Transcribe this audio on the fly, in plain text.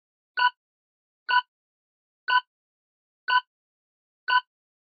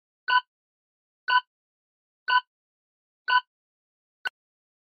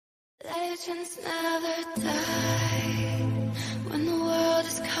Legends never die when the world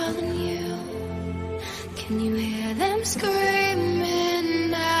is calling you. Can you hear them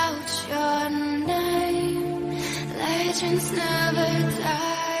screaming out your name? Legends never die.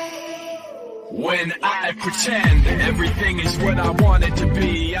 When I pretend everything is what I want it to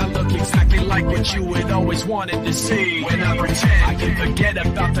be, I look exactly like what you had always wanted to see. When I pretend I can forget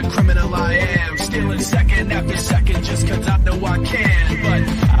about the criminal I am, stealing second after second just cause I know I can.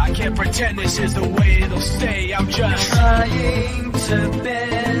 But I can't pretend this is the way it'll stay. I'm just trying to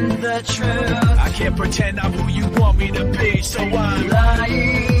bend the truth. I can't pretend I'm who you want me to be, so I'm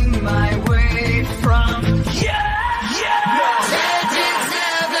lying my way from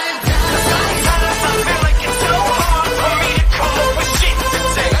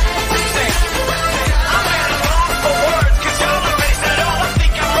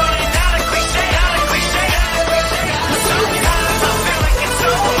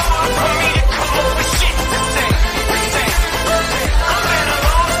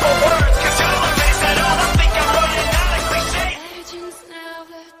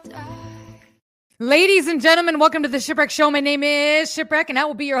Ladies and gentlemen, welcome to the Shipwreck Show. My name is Shipwreck, and I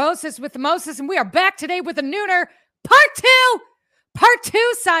will be your hostess with the mostest. And we are back today with a nooner part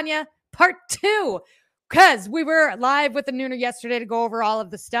two, Sonia, part two. Because we were live with the nooner yesterday to go over all of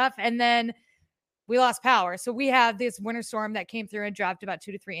the stuff, and then we lost power. So we have this winter storm that came through and dropped about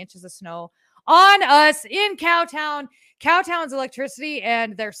 2 to 3 inches of snow on us in Cowtown. Cowtown's electricity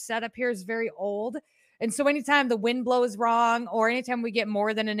and their setup here is very old. And so anytime the wind blows wrong or anytime we get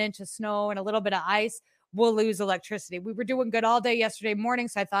more than an inch of snow and a little bit of ice, we'll lose electricity. We were doing good all day yesterday morning,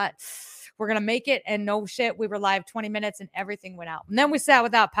 so I thought we're going to make it. And no shit, we were live 20 minutes and everything went out. And then we sat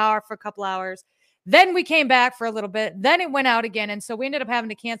without power for a couple hours. Then we came back for a little bit. Then it went out again. And so we ended up having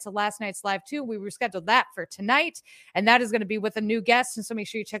to cancel last night's live too. We rescheduled that for tonight. And that is going to be with a new guest. And so make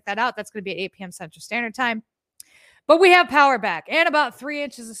sure you check that out. That's going to be at 8 p.m. Central Standard Time. But we have power back and about 3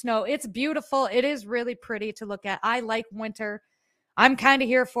 inches of snow. It's beautiful. It is really pretty to look at. I like winter. I'm kind of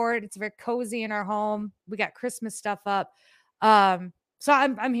here for it. It's very cozy in our home. We got Christmas stuff up. So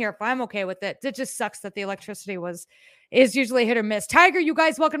I'm here. I'm okay with it. It just sucks that the electricity is usually hit or miss. Tiger, you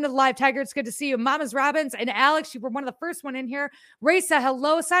guys, welcome to the live. Tiger, it's good to see you. Mamas Robbins and Alex, you were one of the first one in here. Raisa,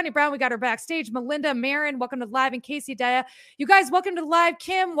 hello. Sonia Brown, we got her backstage. Melinda, Marin, welcome to the live. And Casey Daya, you guys, welcome to the live.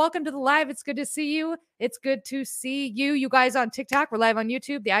 Kim, welcome to the live. It's good to see you. It's good to see you. You guys on TikTok, we're live on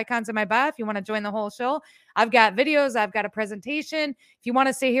YouTube. The icon's in my bio if you want to join the whole show. I've got videos. I've got a presentation. If you want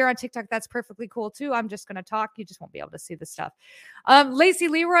to stay here on TikTok, that's perfectly cool too. I'm just going to talk. You just won't be able to see the stuff. Lacey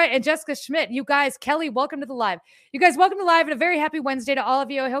Leroy and Jessica Schmidt, you guys, Kelly, welcome to the live. You guys, welcome to live and a very happy Wednesday to all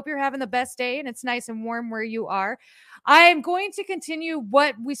of you. I hope you're having the best day and it's nice and warm where you are. I am going to continue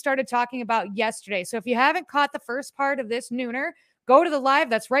what we started talking about yesterday. So if you haven't caught the first part of this nooner, go to the live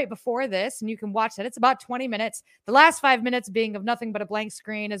that's right before this and you can watch that. It's about 20 minutes. The last 5 minutes being of nothing but a blank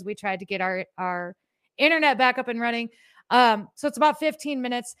screen as we tried to get our internet back up and running. So it's about 15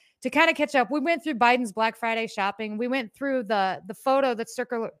 minutes to kind of catch up. We went through Biden's Black Friday shopping. We went through the photo that's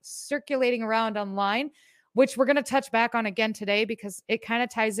circulating around online, which we're going to touch back on again today because it kind of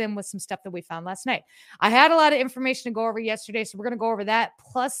ties in with some stuff that we found last night. I had a lot of information to go over yesterday, so we're going to go over that,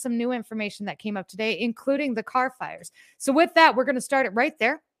 plus some new information that came up today, including the car fires. So with that, we're going to start it right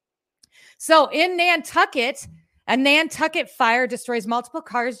there. So in Nantucket, a Nantucket fire destroys multiple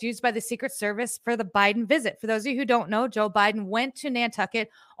cars used by the Secret Service for the Biden visit. For those of you who don't know, Joe Biden went to Nantucket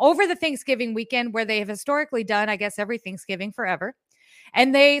over the Thanksgiving weekend, where they have historically done, I guess, every Thanksgiving forever.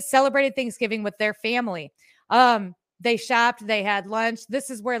 And they celebrated Thanksgiving with their family. They shopped, they had lunch. This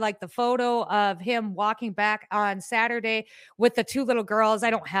is where like the photo of him walking back on Saturday with the two little girls. I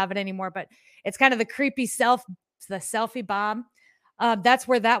don't have it anymore, but it's kind of the creepy the selfie bomb. That's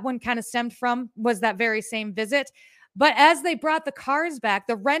where that one kind of stemmed from, was that very same visit. But as they brought the cars back,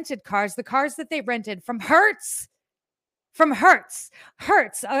 the rented cars, the cars that they rented from Hertz,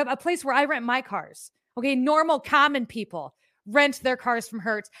 a place where I rent my cars. Okay, normal, common people rent their cars from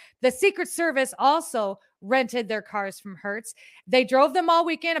Hertz. The Secret Service also rented their cars from Hertz. They drove them all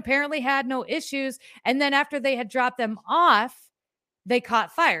weekend, apparently had no issues. And then after they had dropped them off, they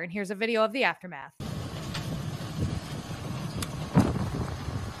caught fire. And here's a video of the aftermath.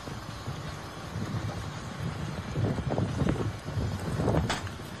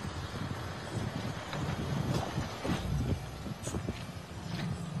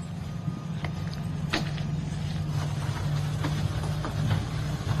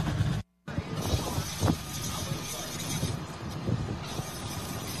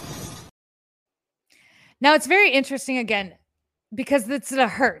 Now, it's very interesting, again, because it's a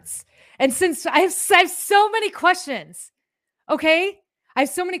Hertz. And since I have so many questions, okay? I have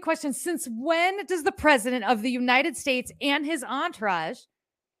so many questions. Since when does the president of the United States and his entourage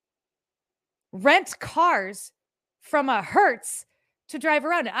rent cars from a Hertz to drive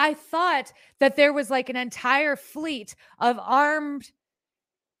around? I thought that there was like an entire fleet of armed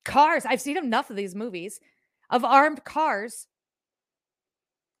cars. I've seen enough of these movies of armed cars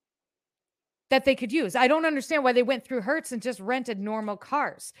that they could use. I don't understand why they went through Hertz and just rented normal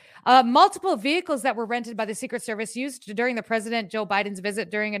cars. Multiple vehicles that were rented by the Secret Service used during the President Joe Biden's visit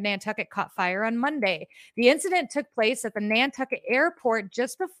during a Nantucket caught fire on Monday. The incident took place at the Nantucket airport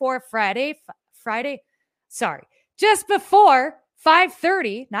just before just before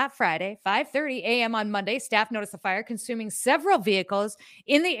 5:30, not Friday, 5:30 a.m. on Monday. Staff noticed the fire consuming several vehicles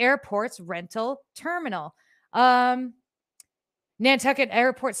in the airport's rental terminal. Nantucket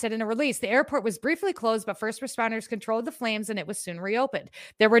Airport said in a release, the airport was briefly closed, but first responders controlled the flames and it was soon reopened.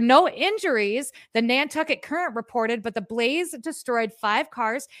 There were no injuries, the Nantucket Current reported, but the blaze destroyed 5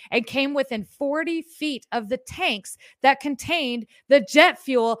 cars and came within 40 feet of the tanks that contained the jet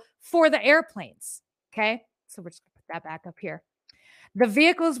fuel for the airplanes. Okay, so we're just going to put that back up here. The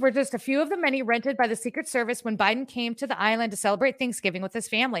vehicles were just a few of the many rented by the Secret Service when Biden came to the island to celebrate Thanksgiving with his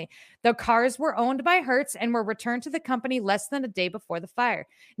family. The cars were owned by Hertz and were returned to the company less than a day before the fire.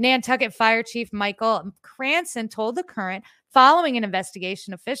 Nantucket Fire Chief Michael Cranston told The Current, following an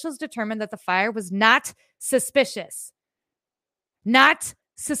investigation, officials determined that the fire was not suspicious. Not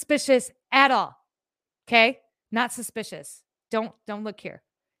suspicious at all. Okay? Not suspicious. Don't look here.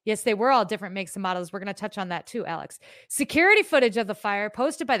 Yes, they were all different makes and models. We're going to touch on that too, Alex. Security footage of the fire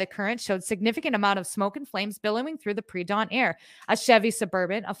posted by The Current showed significant amount of smoke and flames billowing through the pre-dawn air. A Chevy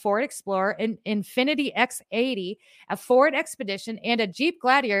Suburban, a Ford Explorer, an Infiniti X80, a Ford Expedition, and a Jeep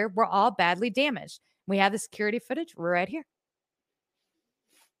Gladiator were all badly damaged. We have the security footage right here.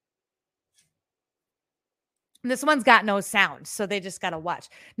 This one's got no sound, so they just got to watch.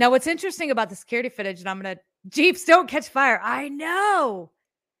 Now, what's interesting about the security footage, and Jeeps don't catch fire. I know.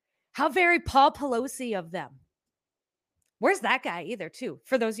 How very Paul Pelosi of them. Where's that guy either, too?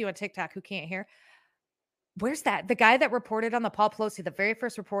 For those of you on TikTok who can't hear. Where's that? The guy that reported on the Paul Pelosi, the very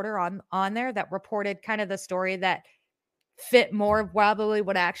first reporter on there that reported kind of the story that fit more probably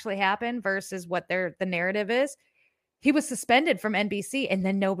what actually happened versus what the narrative is. He was suspended from NBC and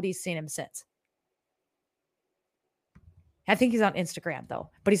then nobody's seen him since. I think he's on Instagram though,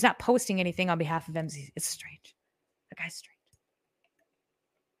 but he's not posting anything on behalf of NBC. It's strange. The guy's strange.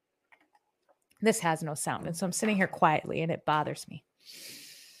 This has no sound. And so I'm sitting here quietly and it bothers me.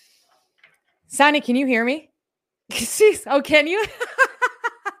 Sonia, can you hear me? Oh, can you?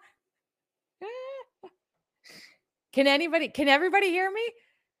 Can everybody hear me?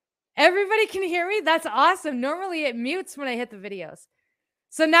 Everybody can hear me? That's awesome. Normally it mutes when I hit the videos.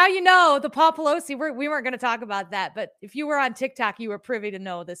 So now you know the Paul Pelosi, we weren't going to talk about that. But if you were on TikTok, you were privy to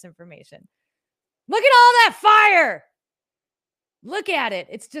know this information. Look at all that fire. Look at it.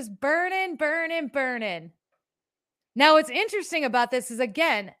 It's just burning, burning, burning. Now, what's interesting about this is,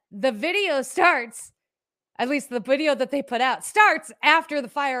 again, the video starts, at least the video that they put out, starts after the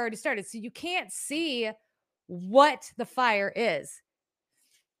fire already started. So you can't see what the fire is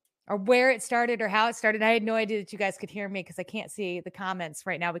or where it started or how it started. I had no idea that you guys could hear me because I can't see the comments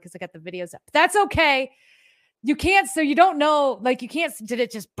right now because I got the videos up. But that's okay. You can't, so you don't know, like you can't, did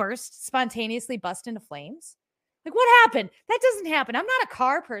it just spontaneously bust into flames? Like, what happened? That doesn't happen. I'm not a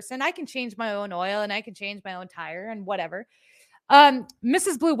car person. I can change my own oil and I can change my own tire and whatever.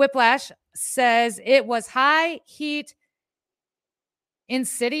 Mrs. Blue Whiplash says it was high heat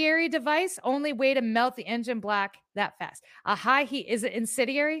incendiary device. Only way to melt the engine block that fast. A high heat. Is it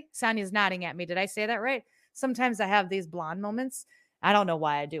incendiary? Sonia's nodding at me. Did I say that right? Sometimes I have these blonde moments. I don't know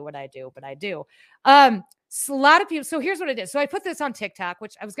why I do what I do, but I do. So a lot of people, so here's what it is. So I put this on TikTok,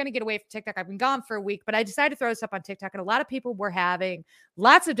 which I was going to get away from TikTok. I've been gone for a week, but I decided to throw this up on TikTok. And a lot of people were having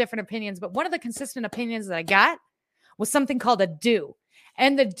lots of different opinions. But one of the consistent opinions that I got was something called a DEW.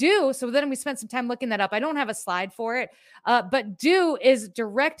 And the DEW, so then we spent some time looking that up. I don't have a slide for it, but DEW is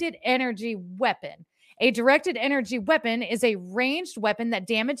directed energy weapon. A directed energy weapon is a ranged weapon that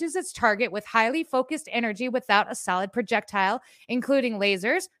damages its target with highly focused energy without a solid projectile, including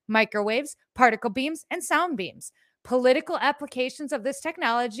lasers, microwaves, particle beams, and sound beams. Political applications of this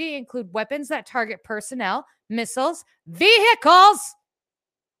technology include weapons that target personnel, missiles, vehicles.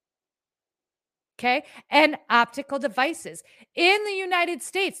 Okay. And optical devices. In the United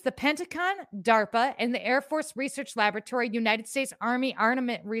States, the Pentagon, DARPA, and the Air Force Research Laboratory, United States Army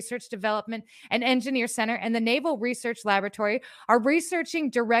Armament Research Development and Engineer Center, and the Naval Research Laboratory are researching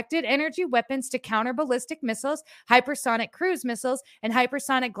directed energy weapons to counter ballistic missiles, hypersonic cruise missiles, and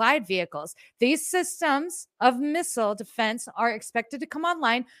hypersonic glide vehicles. These systems of missile defense are expected to come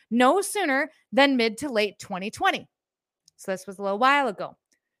online no sooner than mid to late 2020. So this was a little while ago.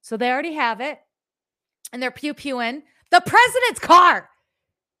 So they already have it. And they're pew-pewing the president's car.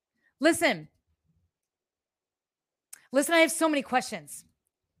 Listen, I have so many questions.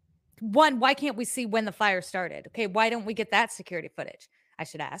 One, why can't we see when the fire started? Okay, why don't we get that security footage? I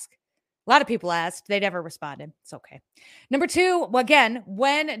should ask. A lot of people asked. They never responded. It's okay. Number two, again,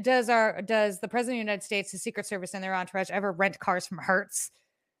 when does the President of the United States, the Secret Service, and their entourage ever rent cars from Hertz?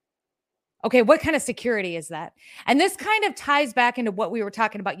 Okay, what kind of security is that? And this kind of ties back into what we were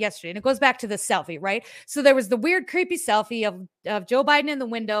talking about yesterday. And it goes back to the selfie, right? So there was the weird, creepy selfie of Joe Biden in the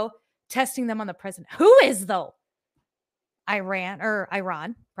window testing them on the president. Who is, though?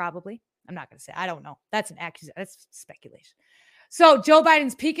 Iran, probably. I'm not going to say. I don't know. That's an accusation. That's speculation. So Joe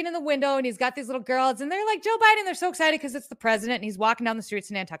Biden's peeking in the window and he's got these little girls and they're like, Joe Biden, they're so excited because it's the president and he's walking down the streets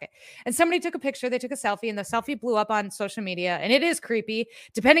in Nantucket. And somebody took a picture, they took a selfie, and the selfie blew up on social media. And it is creepy.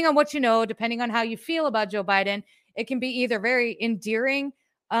 Depending on what you know, depending on how you feel about Joe Biden, it can be either very endearing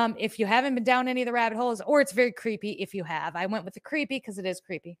if you haven't been down any of the rabbit holes, or it's very creepy if you have. I went with the creepy because it is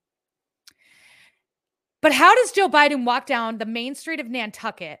creepy. But how does Joe Biden walk down the main street of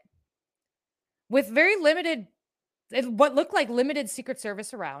Nantucket with very limited, what looked like limited Secret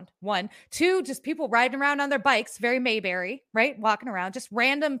Service around? One. Two, just people riding around on their bikes, very Mayberry, right? Walking around, just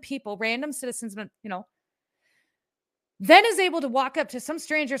random people, random citizens, then is able to walk up to some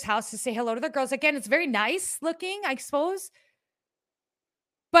stranger's house to say hello to their girls. Again, it's very nice looking, I suppose.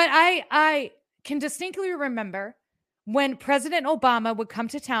 But I can distinctly remember when President Obama would come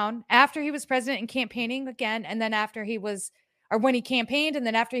to town after he was president and campaigning again, and then after he was, or when he campaigned, and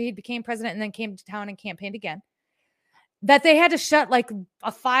then after he became president and then came to town and campaigned again, that they had to shut like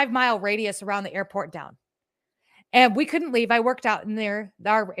a 5-mile radius around the airport down. And we couldn't leave. I worked out in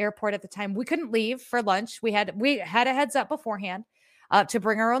our airport at the time. We couldn't leave for lunch. We had a heads up beforehand to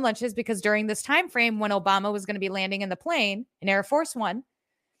bring our own lunches, because during this time frame when Obama was going to be landing in the plane in Air Force One,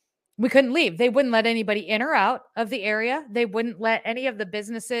 we couldn't leave. They wouldn't let anybody in or out of the area. They wouldn't let any of the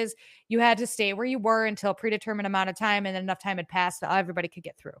businesses. You had to stay where you were until a predetermined amount of time, and then enough time had passed that everybody could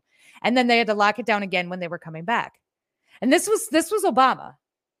get through. And then they had to lock it down again when they were coming back. And this was Obama.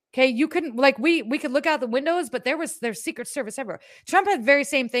 Okay. You couldn't, like, we could look out the windows, but there's Secret Service everywhere. Trump had the very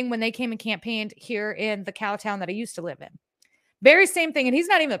same thing when they came and campaigned here in the cow town that I used to live in. Very same thing. And he's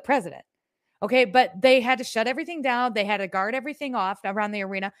not even the president. Okay. But they had to shut everything down. They had to guard everything off around the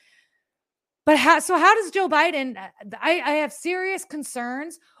arena. But how does Joe Biden, I have serious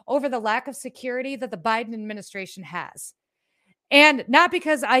concerns over the lack of security that the Biden administration has. And not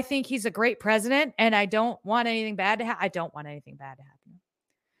because I think he's a great president and I don't want anything bad to happen. I don't want anything bad to happen.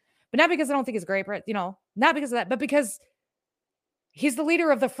 But not because I don't think he's great, not because of that, but because he's the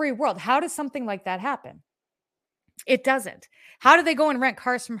leader of the free world. How does something like that happen? It doesn't. How do they go and rent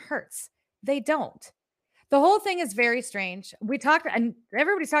cars from Hertz? They don't. The whole thing is very strange. We talked, and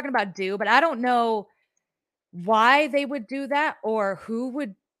everybody's talking about but I don't know why they would do that or who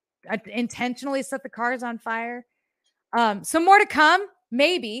would intentionally set the cars on fire. Some more to come,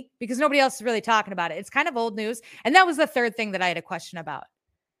 maybe, because nobody else is really talking about it. It's kind of old news. And that was the third thing that I had a question about.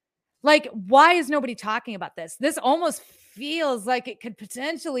 Like, why is nobody talking about this? This almost feels like it could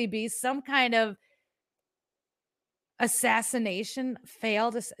potentially be some kind of assassination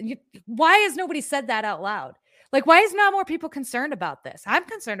failed. Why has nobody said that out loud? Like, why is not more people concerned about this? I'm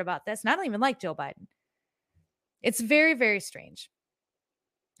concerned about this, and I don't even like Joe Biden. It's very, very strange.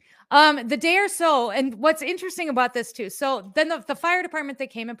 The day or so, and what's interesting about this too, so then the fire department, they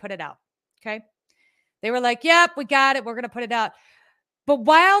came and put it out, okay? They were like, yep, we got it, we're going to put it out. But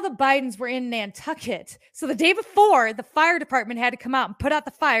while the Bidens were in Nantucket, so the day before, the fire department had to come out and put out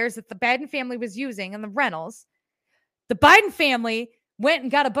the fires that the Biden family was using in the rentals. The Biden family went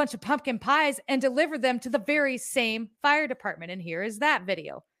and got a bunch of pumpkin pies and delivered them to the very same fire department. And here is that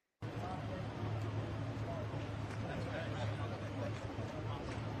video.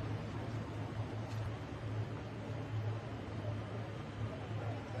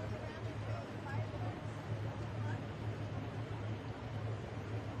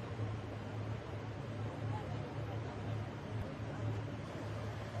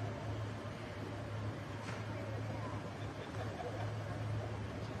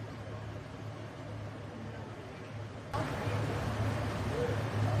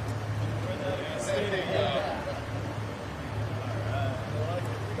 Happy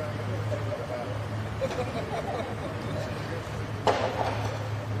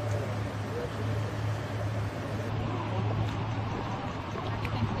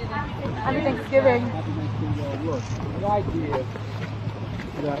Thanksgiving. Happy Thanksgiving. Look, the idea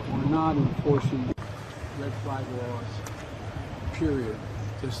that we're not enforcing red flag laws, period,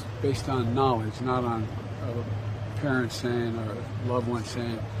 just based on knowledge, not on parents saying or loved ones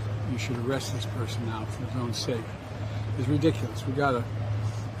saying you should arrest this person now for his own sake, is ridiculous. We got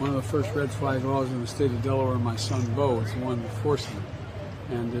one of the first red flag laws in the state of Delaware. My son Bo was the one enforcing it,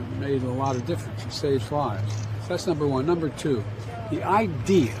 and it made a lot of difference. It saves lives. So that's number one. Number two, the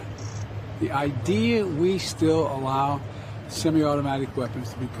idea we still allow semi-automatic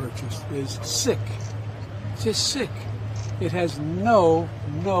weapons to be purchased is sick. It's just sick. It has no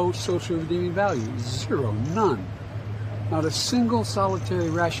social redeeming value. Zero. None. Not a single solitary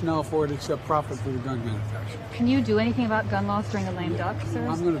rationale for it except profit for the gun manufacturer. Can you do anything about gun laws during the lame duck, sir?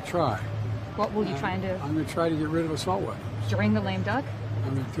 I'm going to try. What will you try and do? I'm going to try to get rid of assault weapons. During the lame duck?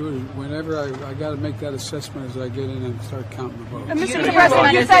 I'm going to do it whenever I got to make that assessment as I get in and start counting the votes. Mr.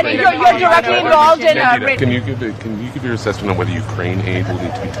 President, you said you're directly involved in Can you give your assessment on whether Ukraine aid will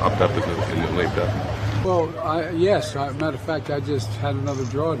need to be topped up in the lame duck? Well, yes. Matter of fact, I just had another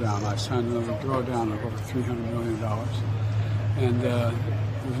drawdown. I signed another drawdown of over $300 million. And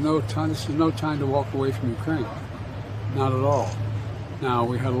there's no time. This is no time to walk away from Ukraine. Not at all. Now,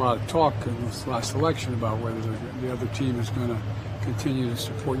 we had a lot of talk in this last election about whether the other team is going to continue to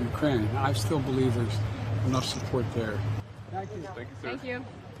support Ukraine. I still believe there's enough support there. Thank you, sir. Thank you.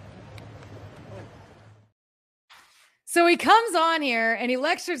 So he comes on here and he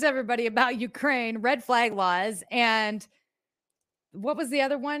lectures everybody about Ukraine, red flag laws, and what was the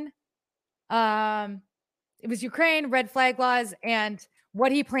other one? It was Ukraine, red flag laws, and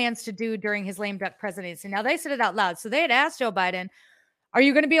what he plans to do during his lame duck presidency. Now, they said it out loud. So they had asked Joe Biden, are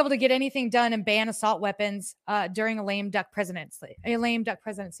you going to be able to get anything done and ban assault weapons during a lame duck presidency?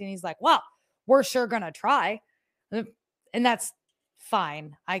 And he's like, well, we're sure going to try. And that's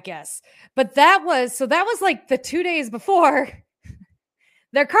fine, I guess. But that was like the 2 days before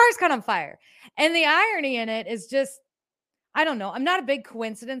their cars caught on fire. And the irony in it is just, I don't know. I'm not a big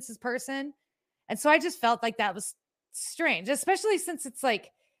coincidences person. And so I just felt like that was strange, especially since it's like,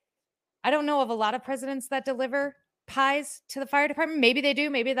 I don't know of a lot of presidents that deliver pies to the fire department. Maybe they do.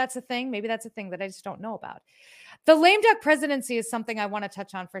 Maybe that's a thing. Maybe that's a thing that I just don't know about. The lame duck presidency is something I want to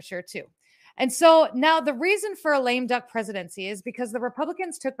touch on for sure too. And so now the reason for a lame duck presidency is because the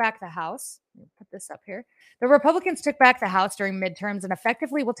Republicans took back the House. Let me put this up here. The Republicans took back the House during midterms and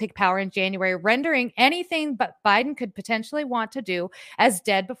effectively will take power in January, rendering anything but Biden could potentially want to do as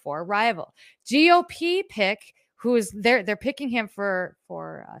dead before arrival. GOP pick, who is they're picking him for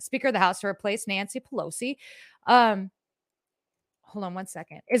Speaker of the House to replace Nancy Pelosi. Hold on one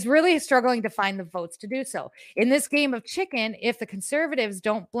second, is really struggling to find the votes to do so. In this game of chicken, if the conservatives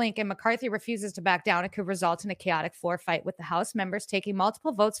don't blink and McCarthy refuses to back down, it could result in a chaotic floor fight with the House members taking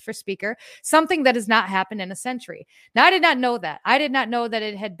multiple votes for Speaker, something that has not happened in a century. Now, I did not know that. I did not know that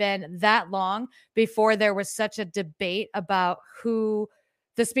it had been that long before there was such a debate about who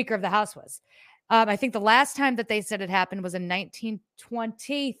the Speaker of the House was. I think the last time that they said it happened was in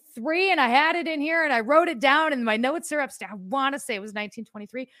 1923, and I had it in here and I wrote it down and my notes are upstairs. I want to say it was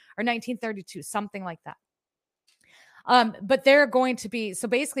 1923 or 1932, something like that. But they're going to be, so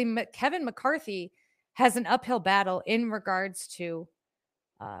basically Kevin McCarthy has an uphill battle in regards to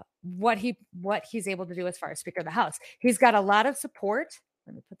what he's able to do as far as Speaker of the House. He's got a lot of support.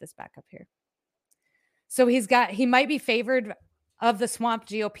 Let me put this back up here. So he might be favored of the swamp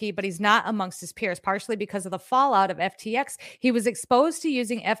GOP, but he's not amongst his peers, partially because of the fallout of FTX. He was exposed to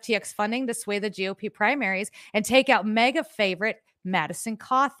using FTX funding to sway the GOP primaries and take out mega favorite Madison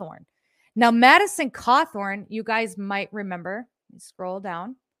Cawthorn. Now, Madison Cawthorn, you guys might remember, let me scroll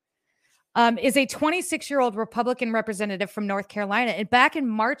down, is a 26-year-old Republican representative from North Carolina. And back in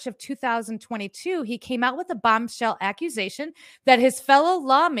March of 2022, he came out with a bombshell accusation that his fellow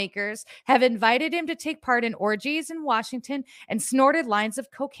lawmakers have invited him to take part in orgies in Washington and snorted lines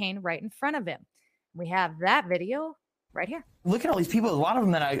of cocaine right in front of him. We have that video right here. Look at all these people. A lot of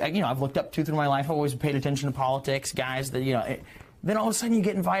them that I've looked up to through my life. I've always paid attention to politics, guys that, then all of a sudden you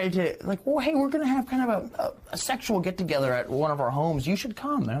get invited to, like, well, hey, we're going to have kind of a sexual get-together at one of our homes. You should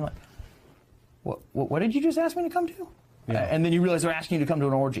come. And I'm like, what did you just ask me to come to? Yeah. And then you realize they're asking you to come to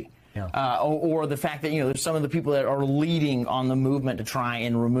an orgy. Yeah. Or the fact that, there's some of the people that are leading on the movement to try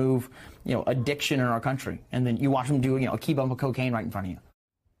and remove, addiction in our country. And then you watch them do, a key bump of cocaine right in front of you.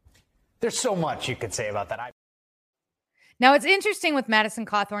 There's so much you could say about that. Now, it's interesting with Madison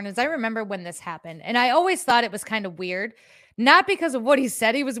Cawthorn is I remember when this happened, and I always thought it was kind of weird, not because of what he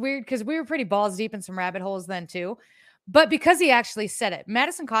said he was weird, because we were pretty balls deep in some rabbit holes then too, but because he actually said it.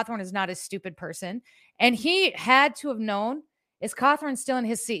 Madison Cawthorn is not a stupid person, and he had to have known, is Cawthorn still in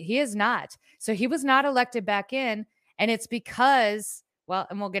his seat? He is not. So he was not elected back in, and it's because, well,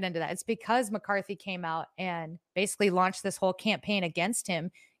 and we'll get into that. It's because McCarthy came out and basically launched this whole campaign against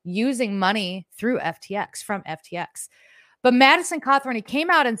him using money through FTX, from FTX. But Madison Cawthorn, he came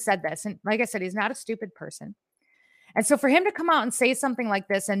out and said this. And like I said, he's not a stupid person. And so for him to come out and say something like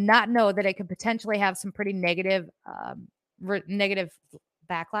this and not know that it could potentially have some pretty negative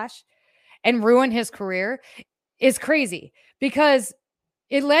backlash and ruin his career is crazy, because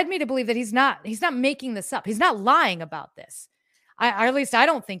it led me to believe that he's not making this up. He's not lying about this. Or at least I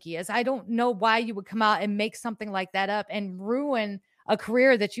don't think he is. I don't know why you would come out and make something like that up and ruin a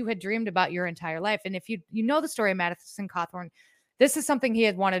career that you had dreamed about your entire life. And if you know the story of Madison Cawthorn, this is something he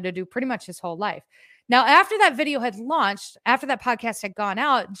had wanted to do pretty much his whole life. Now, after that video had launched, after that podcast had gone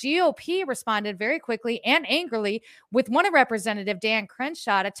out, GOP responded very quickly and angrily with one representative, Dan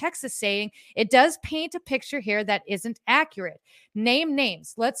Crenshaw, of Texas, saying, "It does paint a picture here that isn't accurate. Name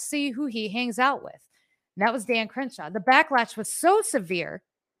names. Let's see who he hangs out with." And that was Dan Crenshaw. The backlash was so severe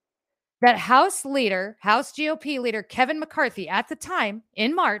that House GOP leader Kevin McCarthy at the time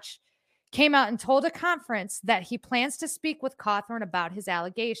in March came out and told a conference that he plans to speak with Cawthorn about his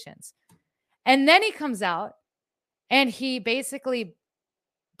allegations. And then he comes out and he basically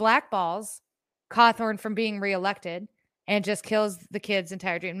blackballs Cawthorn from being reelected and just kills the kid's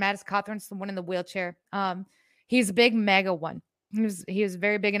entire dream. Madison Cawthorn's the one in the wheelchair. He's a big mega one. He was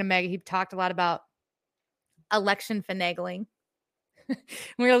very big in a mega. He talked a lot about election finagling.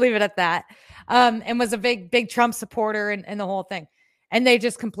 We're going to leave it at that. And was a big Trump supporter and the whole thing. And they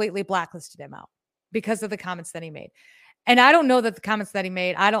just completely blacklisted him out because of the comments that he made. And I don't know that the comments that he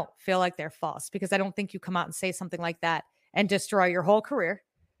made, I don't feel like they're false, because I don't think you come out and say something like that and destroy your whole career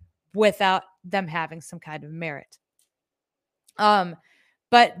without them having some kind of merit.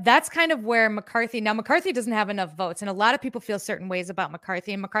 But that's kind of where McCarthy doesn't have enough votes. And a lot of people feel certain ways about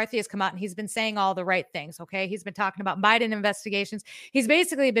McCarthy. And McCarthy has come out and he's been saying all the right things. Okay. He's been talking about Biden investigations. He's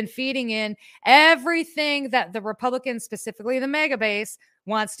basically been feeding in everything that the Republicans, specifically the mega base,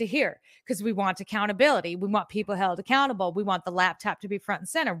 wants to hear, because we want accountability. We want people held accountable. We want the laptop to be front and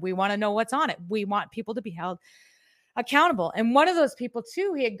center. We want to know what's on it. We want people to be held accountable. And one of those people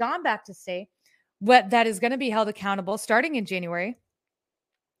too, he had gone back to say what that is going to be held accountable starting in January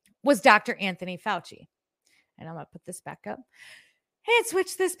was Dr. Anthony Fauci. And I'm going to put this back up and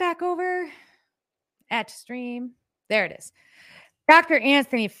switch this back over at stream. There it is. Dr.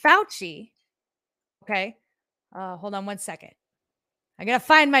 Anthony Fauci. Okay. Hold on one second. I got to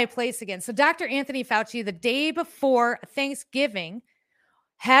find my place again. So Dr. Anthony Fauci, the day before Thanksgiving,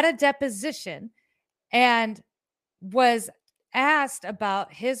 had a deposition and was asked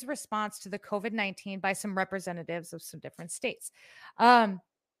about his response to the COVID-19 by some representatives of some different states.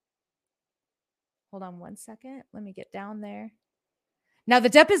 Hold on one second. Let me get down there. Now, the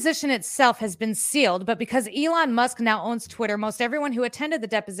deposition itself has been sealed, but because Elon Musk now owns Twitter, most everyone who attended the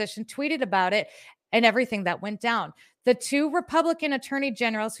deposition tweeted about it and everything that went down. The two Republican attorney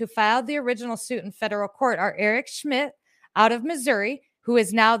generals who filed the original suit in federal court are Eric Schmidt out of Missouri, who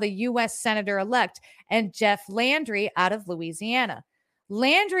is now the U.S. Senator-elect, and Jeff Landry out of Louisiana.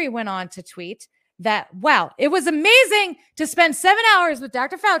 Landry went on to tweet that, wow, it was amazing to spend 7 hours with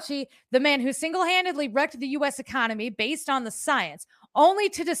Dr. Fauci, the man who single-handedly wrecked the U.S. economy based on the science, only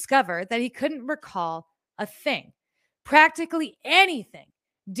to discover that he couldn't recall a thing, practically anything,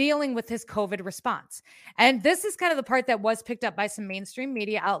 dealing with his COVID response. And this is kind of the part that was picked up by some mainstream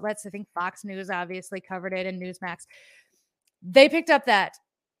media outlets. I think Fox News obviously covered it and Newsmax. They picked up that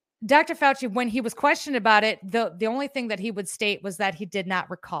Dr. Fauci, when he was questioned about it, the only thing that he would state was that he did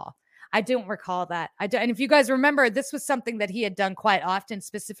not recall. I don't recall that. And if you guys remember, this was something that he had done quite often,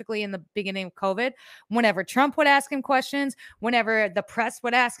 specifically in the beginning of COVID. Whenever Trump would ask him questions, whenever the press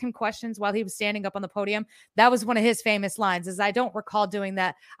would ask him questions while he was standing up on the podium, that was one of his famous lines is, "I don't recall doing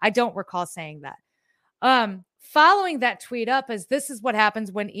that. I don't recall saying that." Following that tweet up is, this is what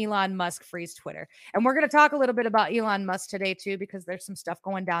happens when Elon Musk frees Twitter. And we're going to talk a little bit about Elon Musk today too, because there's some stuff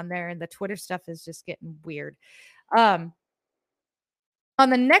going down there and the Twitter stuff is just getting weird. On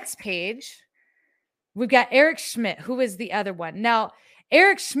the next page, we've got Eric Schmidt, who is the other one. Now,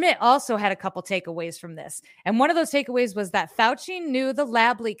 Eric Schmidt also had a couple takeaways from this. And one of those takeaways was that Fauci knew the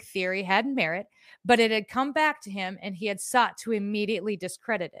lab leak theory had merit, but it had come back to him and he had sought to immediately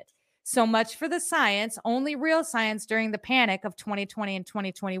discredit it. So much for the science. Only real science during the panic of 2020 and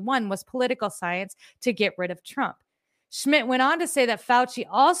 2021 was political science to get rid of Trump. Schmidt went on to say that Fauci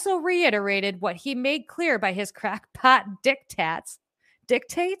also reiterated what he made clear by his crackpot dictats.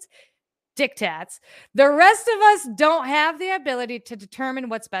 Dictates? Dictats. The rest of us don't have the ability to determine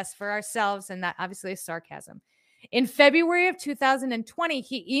what's best for ourselves. And that obviously is sarcasm. In February of 2020,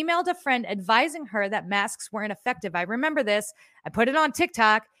 he emailed a friend advising her that masks weren't effective. I remember this. I put it on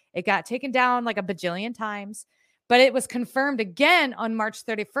TikTok. It got taken down like a bajillion times, but it was confirmed again on March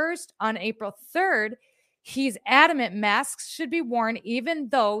 31st. On April 3rd, he's adamant masks should be worn, even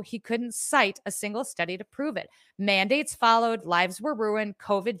though he couldn't cite a single study to prove it. Mandates followed, lives were ruined,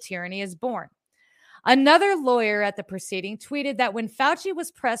 COVID tyranny is born. Another lawyer at the proceeding tweeted that when Fauci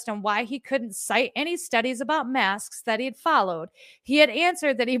was pressed on why he couldn't cite any studies about masks that he had followed, he had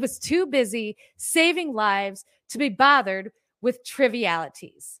answered that he was too busy saving lives to be bothered with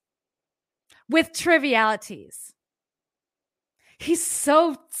trivialities. With trivialities. He's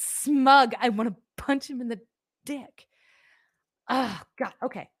so smug. I want to punch him in the dick. Oh, God.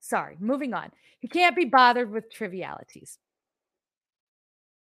 Okay. Sorry. Moving on. He can't be bothered with trivialities.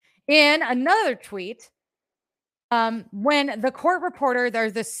 In another tweet, when the court reporter,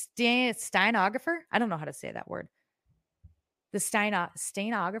 there's the stenographer. I don't know how to say that word. The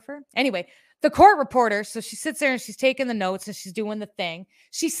stenographer. Anyway, the court reporter. So she sits there and she's taking the notes and she's doing the thing.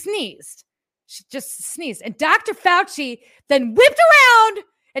 She sneezed. She just sneezed. And Dr. Fauci then whipped around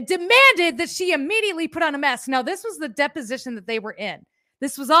and demanded that she immediately put on a mask. Now, this was the deposition that they were in.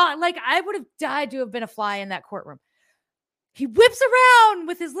 This was all like, I would have died to have been a fly in that courtroom. He whips around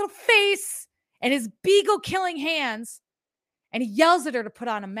with his little face and his beagle-killing hands, and he yells at her to put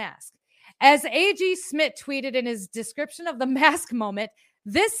on a mask. As A.G. Schmidt tweeted in his description of the mask moment,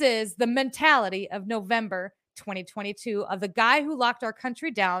 this is the mentality of November 2022 of the guy who locked our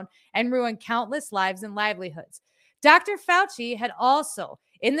country down and ruined countless lives and livelihoods. Dr. Fauci had also,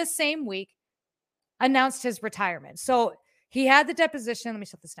 in the same week, announced his retirement. So he had the deposition. Let me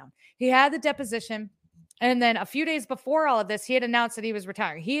shut this down. He had the deposition. And then a few days before all of this, he had announced that he was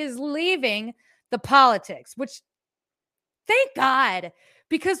retiring. He is leaving the politics, which thank God,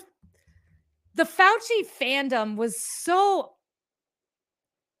 because the Fauci fandom was so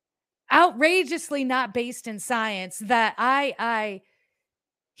outrageously not based in science that and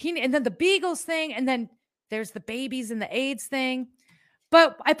then the Beagles thing, and then there's the babies and the AIDS thing.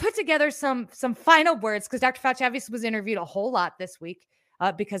 But I put together some final words because Dr. Fauci obviously was interviewed a whole lot this week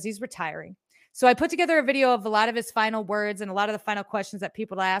because he's retiring. So I put together a video of a lot of his final words and a lot of the final questions that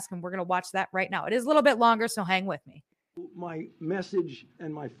people ask, and we're going to watch that right now. It is a little bit longer, so hang with me. My message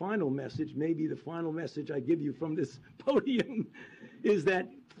and my final message, maybe the final message I give you from this podium, is that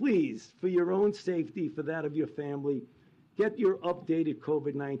please, for your own safety, for that of your family, get your updated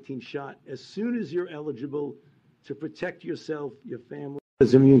COVID-19 shot as soon as you're eligible to protect yourself, your family,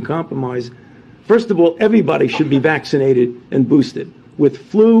 as immune compromised. First of all, everybody should be vaccinated and boosted with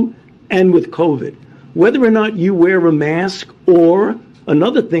flu and with COVID. Whether or not you wear a mask, or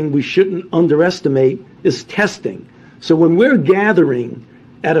another thing we shouldn't underestimate is testing. So when we're gathering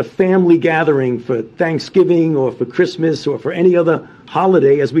at a family gathering for Thanksgiving or for Christmas or for any other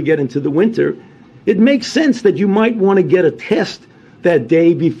holiday as we get into the winter, it makes sense that you might want to get a test that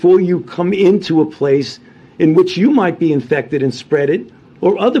day before you come into a place in which you might be infected and spread it,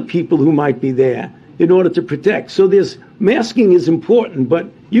 or other people who might be there, in order to protect. So masking is important, but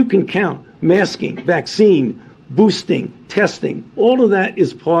you can count masking, vaccine, boosting, testing. All of that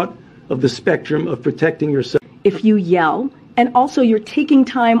is part of the spectrum of protecting yourself. If you yell, and also you're taking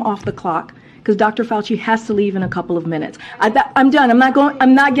time off the clock, because Dr. Fauci has to leave in a couple of minutes. I'm done.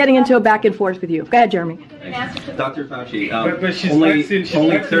 I'm not getting into a back and forth with you. Go ahead, Jeremy. Dr. Fauci, but she's only asking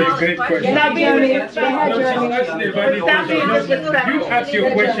 30 great questions. You ask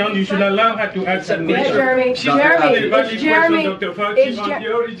your question, you should allow her to answer. Jeremy, she's asking a valid question, Dr. Fauci, on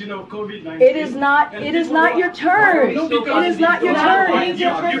the origin of COVID-19. It is not your turn. It is not your turn. You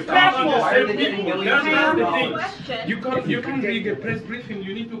can't understand people. That's the thing. You can't read a press briefing.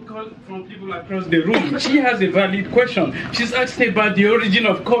 You need to call from people across the room. She has a valid question. She's asking about the origin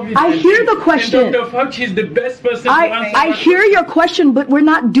of COVID-19. I hear the question. And Dr. Fauci is the best person to answer. I hear your question, but we're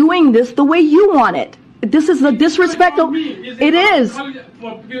not doing this the way you want it. This is the disrespectful. It is.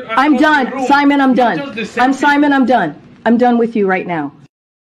 I'm done. Simon, I'm done. Simon, I'm done. I'm done with you right now.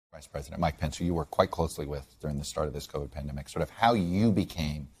 Vice President Mike Pence, who you worked quite closely with during the start of this COVID pandemic, sort of how you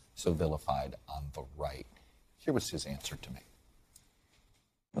became so vilified on the right. Here was his answer to me.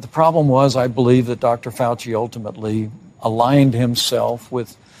 The problem was, I believe that Dr. Fauci ultimately aligned himself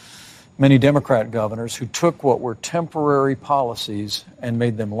with many Democrat governors who took what were temporary policies and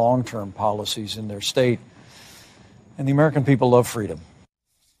made them long-term policies in their state. And the American people love freedom.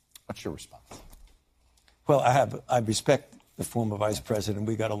 What's your response? Well, I respect the former vice president.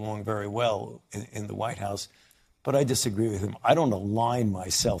 We got along very well in the White House, but I disagree with him. I don't align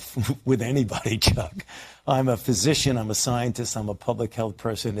myself with anybody, Chuck. I'm a physician, I'm a scientist, I'm a public health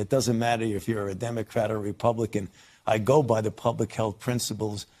person. It doesn't matter if you're a Democrat or a Republican. I go by the public health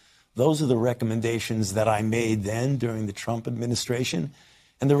principles. Those are the recommendations that I made then during the Trump administration,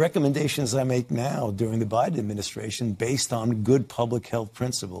 and the recommendations I make now during the Biden administration based on good public health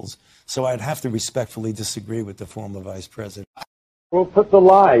principles. So I'd have to respectfully disagree with the former vice president. We'll put the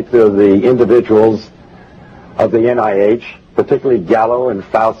lie to the individuals of the NIH, particularly Gallo and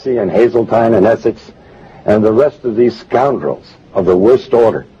Fauci and Hazeltine and Essex and the rest of these scoundrels of the worst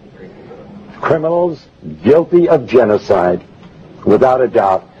order. Criminals guilty of genocide, without a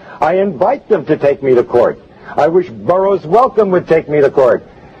doubt. I invite them to take me to court. I wish Burroughs Wellcome would take me to court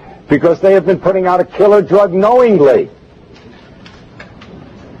because they have been putting out a killer drug knowingly.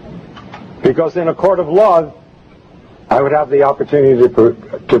 Because in a court of law, I would have the opportunity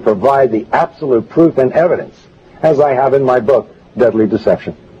to provide the absolute proof and evidence, as I have in my book, Deadly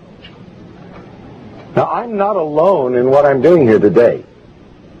Deception. Now, I'm not alone in what I'm doing here today.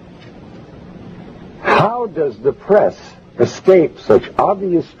 How does the press escape such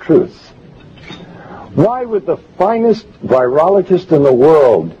obvious truths? Why would the finest virologist in the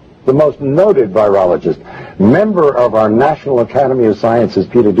world, the most noted virologist, member of our National Academy of Sciences,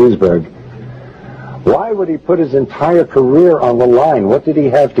 Peter Duesberg, why would he put his entire career on the line? What did he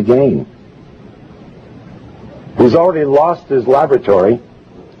have to gain? He's already lost his laboratory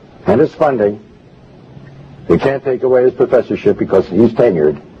and his funding. They can't take away his professorship because he's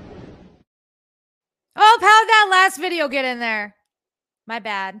tenured. Oh, how'd that last video get in there? My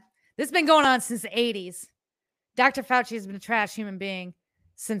bad. This has been going on since the 80s. Dr. Fauci has been a trash human being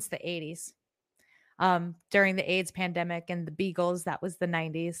since the 80s. During the AIDS pandemic and the Beagles, that was the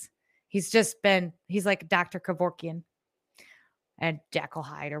 90s. He's like Dr. Kevorkian and Jekyll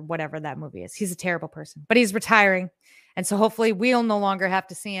Hyde or whatever that movie is. He's a terrible person, but he's retiring. And so hopefully we'll no longer have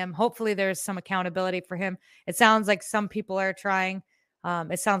to see him. Hopefully there's some accountability for him. It sounds like some people are trying.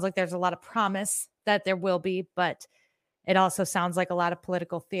 It sounds like there's a lot of promise that there will be, but it also sounds like a lot of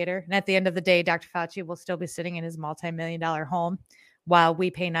political theater. And at the end of the day, Dr. Fauci will still be sitting in his multi-million-dollar home while we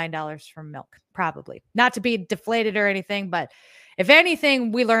pay $9 for milk, probably. Not to be deflated or anything, but if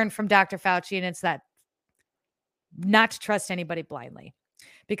anything, we learned from Dr. Fauci, and it's that not to trust anybody blindly.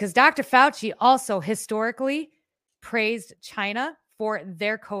 Because Dr. Fauci also historically praised China for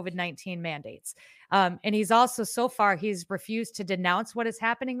their COVID-19 mandates. And he's also, so far, he's refused to denounce what is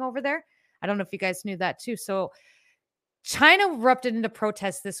happening over there. I don't know if you guys knew that too. So China erupted into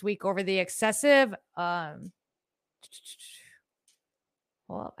protests this week over the excessive... well,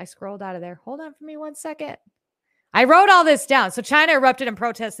 I scrolled out of there. Hold on for me 1 second. I wrote all this down. So China erupted in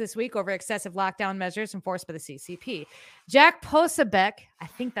protests this week over excessive lockdown measures enforced by the CCP. Jack Posobiec, I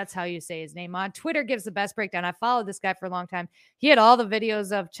think that's how you say his name, on Twitter gives the best breakdown. I followed this guy for a long time. He had all the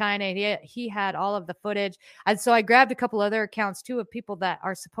videos of China. He had all of the footage. And so I grabbed a couple other accounts too of people that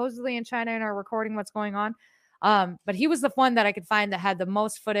are supposedly in China and are recording what's going on. But he was the one that I could find that had the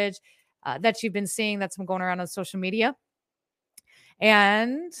most footage that you've been seeing that's been going around on social media.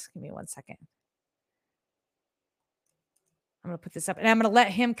 And give me 1 second. I'm going to put this up and I'm going to let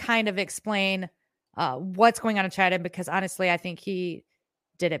him kind of explain what's going on in China, because honestly, I think he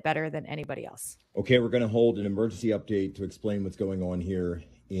did it better than anybody else. Okay, we're going to hold an emergency update to explain what's going on here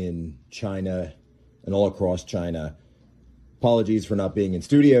in China and all across China. Apologies for not being in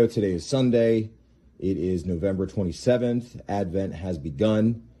studio. Today is Sunday. It is November 27th. Advent has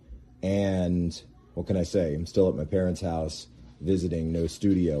begun. And what can I say? I'm still at my parents' house visiting, no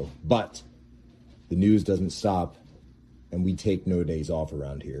studio. But the news doesn't stop, and we take no days off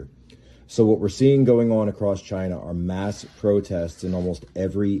around here. So what we're seeing going on across China are mass protests in almost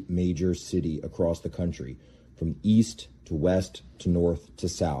every major city across the country, from east to west to north to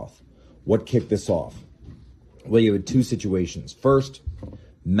south. What kicked this off? Well, you had two situations. First,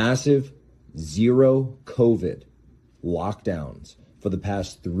 massive zero COVID lockdowns for the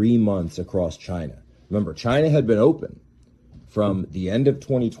past 3 months across China. Remember, China had been open from the end of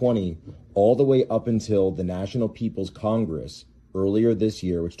 2020 all the way up until the National People's Congress earlier this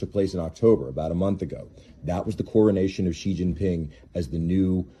year, which took place in October, about a month ago. That was the coronation of Xi Jinping as the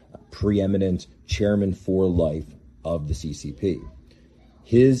new preeminent chairman for life of the CCP.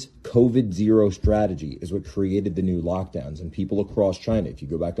 His COVID zero strategy is what created the new lockdowns. And people across China, if you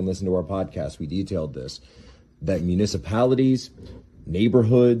go back and listen to our podcast, we detailed this, that municipalities,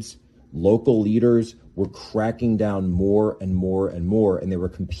 neighborhoods, local leaders were cracking down more and more and more, and they were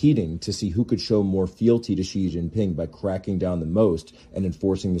competing to see who could show more fealty to Xi Jinping by cracking down the most and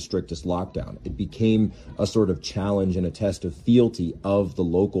enforcing the strictest lockdown. It became a sort of challenge and a test of fealty of the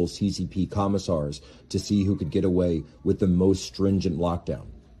local CCP commissars to see who could get away with the most stringent lockdown.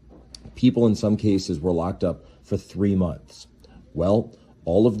 People in some cases were locked up for 3 months. Well,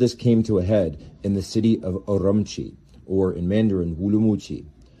 all of this came to a head in the city of Urumqi, or in Mandarin, Urumqi,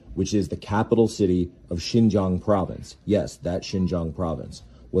 which is the capital city of Xinjiang province. Yes, that Xinjiang province.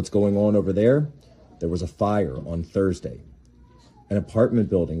 What's going on over there? There was a fire on Thursday. An apartment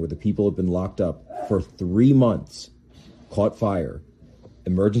building where the people had been locked up for 3 months caught fire.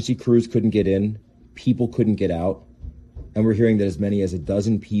 Emergency crews couldn't get in. People couldn't get out. And we're hearing that as many as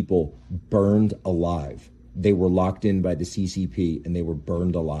 12 people burned alive. They were locked in by the CCP and they were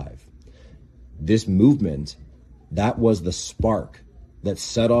burned alive. This movement, that was the spark that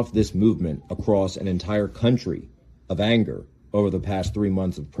set off this movement across an entire country of anger over the past 3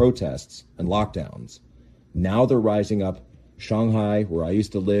 months of protests and lockdowns. Now they're rising up. Shanghai, where I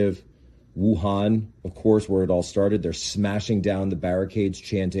used to live, Wuhan, of course, where it all started, they're smashing down the barricades,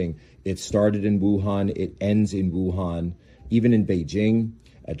 chanting, "It started in Wuhan, it ends in Wuhan." Even in Beijing,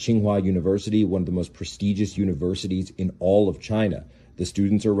 at Tsinghua University, one of the most prestigious universities in all of China, the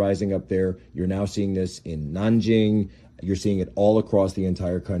students are rising up there. You're now seeing this in Nanjing. You're seeing it all across the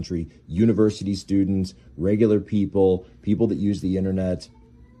entire country. University students, regular people, people that use the internet,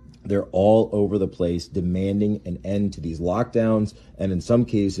 they're all over the place demanding an end to these lockdowns, and in some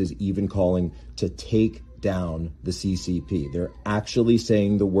cases even calling to take down the CCP. They're actually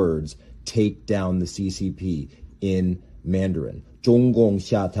saying the words, "take down the CCP" in Mandarin. 中共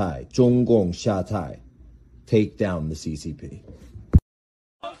下台, 中共下台, take down the CCP.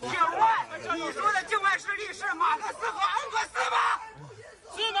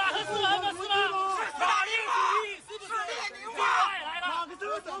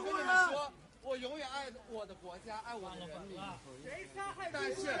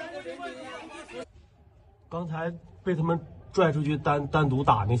刚才被他们拽出去单独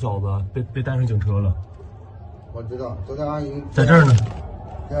打那小子，被带上警车了。我知道，昨天晚上已经在这儿呢。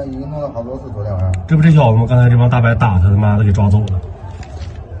现在已经弄了好多次，昨天晚上。这不这小子吗？刚才这帮大白打他妈的给抓走了。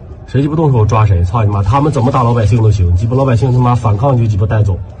谁鸡巴动手抓谁！操你妈！他们怎么打老百姓都行，鸡巴老百姓他妈反抗就鸡巴带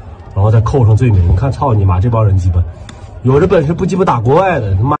走，然后再扣上罪名。你看，操你妈！这帮人鸡巴有这本事不鸡巴打国外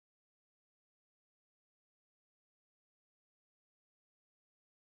的，他妈。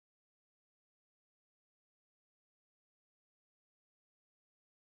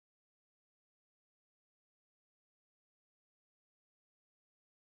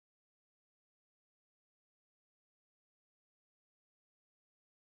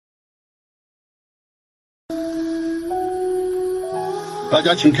大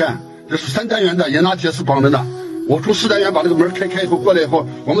家请看，这是3单元的严拿铁丝绑的呢。我从4单元把这个门开以后过来以后，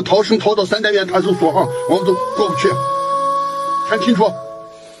我们逃生逃到3单元派出所哈，我们都过不去。看清楚。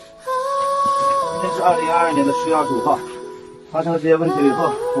今天是2022年的10月25号，发生了这些问题了以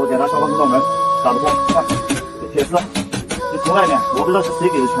后，我检查消防通道门打不通，看这铁丝，这从外面我不知道是谁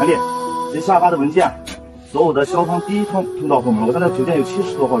给的权利，谁下发的文件，所有的消防第一通道后门，我在那酒店有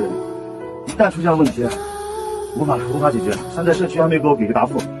70多号人，一旦出现了问题。无法解决，现在社区还没给我给个答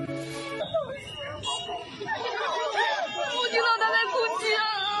复。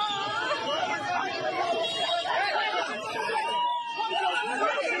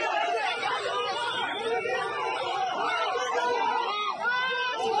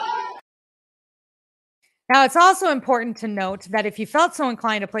Now, it's also important to note that if you felt so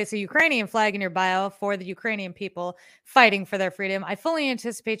inclined to place a Ukrainian flag in your bio for the Ukrainian people fighting for their freedom, I fully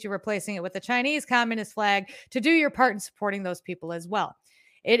anticipate you replacing it with the Chinese Communist flag to do your part in supporting those people as well.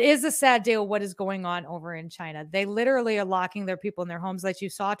 It is a sad deal what is going on over in China. They literally are locking their people in their homes. Like you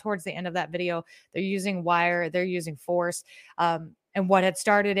saw towards the end of that video, they're using wire, they're using force. And what had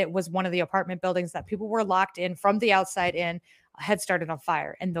started it was one of the apartment buildings that people were locked in from the outside in, had started on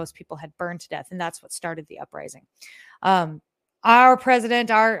fire, and those people had burned to death. And that's what started the uprising. Our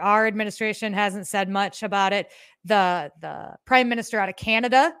president, our administration hasn't said much about it. The prime minister out of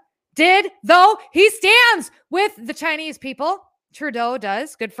Canada did, though. He stands with the Chinese people. Trudeau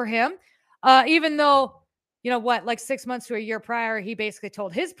does. Good for him. Even though, like 6 months to a year prior, he basically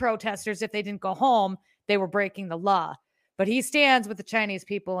told his protesters if they didn't go home, they were breaking the law. But he stands with the Chinese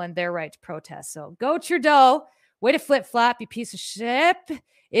people and their right to protest. So go Trudeau. Way to flip-flop, you piece of shit.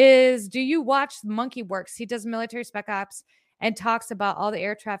 Do you watch Monkey Works? He does military spec ops and talks about all the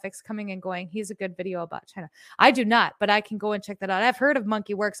air traffics coming and going. He's a good video about China. I do not, but I can go and check that out. I've heard of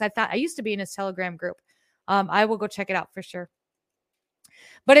Monkey Works. I used to be in his Telegram group. I will go check it out for sure.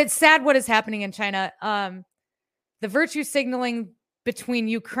 But it's sad what is happening in China. The virtue signaling between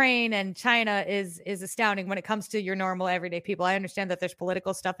Ukraine and China is astounding when it comes to your normal everyday people. I understand that there's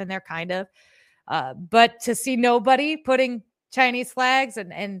political stuff in there, kind of. But to see nobody putting Chinese flags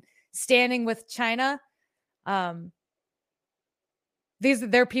and standing with China, these are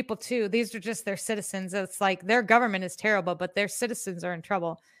their people too. These are just their citizens. It's like their government is terrible, but their citizens are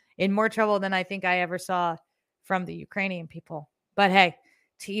in more trouble than I think I ever saw from the Ukrainian people. But hey,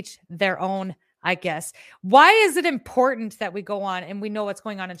 to each their own, I guess. Why is it important that we go on and we know what's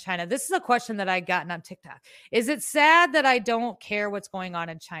going on in China? This is a question that I gotten on TikTok. Is it sad that I don't care what's going on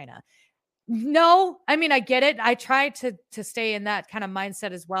in China? No, I mean, I get it. I try to stay in that kind of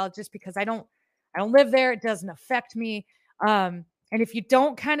mindset as well, just because I don't live there. It doesn't affect me. And if you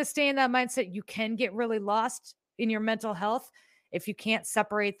don't kind of stay in that mindset, you can get really lost in your mental health if you can't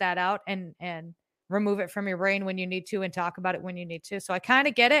separate that out and remove it from your brain when you need to and talk about it when you need to. So I kind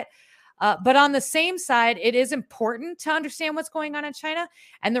of get it. But on the same side, it is important to understand what's going on in China.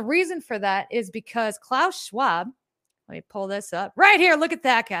 And the reason for that is because Klaus Schwab, let me pull this up right here. Look at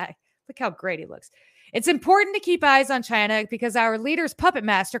that guy. Look how great he looks. It's important to keep eyes on China because our leader's puppet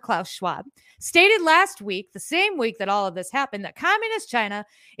master, Klaus Schwab, stated last week, the same week that all of this happened, that communist China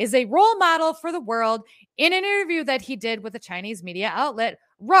is a role model for the world in an interview that he did with a Chinese media outlet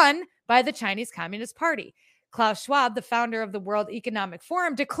run by the Chinese Communist Party. Klaus Schwab, the founder of the World Economic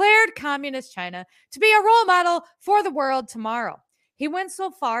Forum, declared communist China to be a role model for the world tomorrow. He went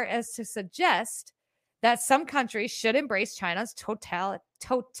so far as to suggest that some countries should embrace China's totalitarian.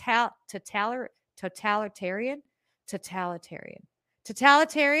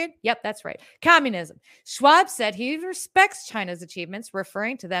 Yep, that's right. Communism. Schwab said he respects China's achievements,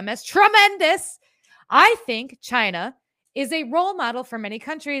 referring to them as tremendous. I think China is a role model for many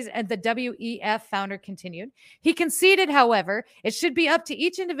countries, and the WEF founder continued. He conceded, however, it should be up to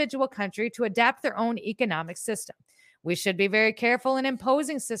each individual country to adapt their own economic system. We should be very careful in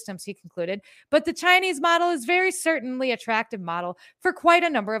imposing systems, he concluded, but the Chinese model is very certainly an attractive model for quite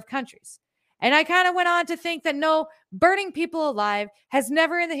a number of countries. And I kind of went on to think that no, burning people alive has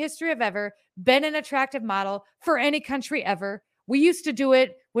never in the history of ever been an attractive model for any country ever. We used to do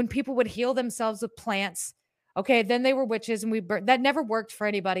it when people would heal themselves with plants. Okay, then they were witches and that never worked for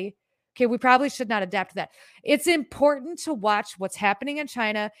anybody. Okay, we probably should not adapt to that. It's important to watch what's happening in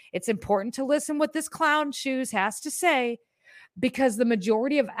China. It's important to listen what this clown shoes has to say, because the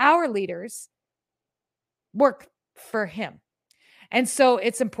majority of our leaders work for him. And so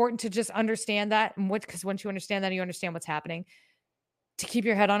it's important to just understand that. And because once you understand that, you understand what's happening. To keep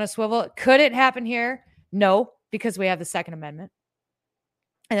your head on a swivel. Could it happen here? No, because we have the Second Amendment.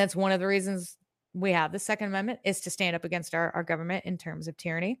 And that's one of the reasons we have the Second Amendment, is to stand up against our government in terms of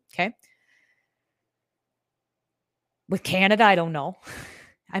tyranny. Okay. With Canada, I don't know.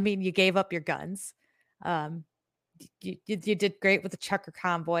 I mean, you gave up your guns. You did great with the trucker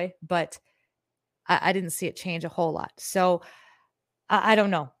convoy, but I didn't see it change a whole lot. So I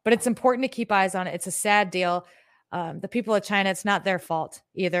don't know, but it's important to keep eyes on it. It's a sad deal. The people of China, it's not their fault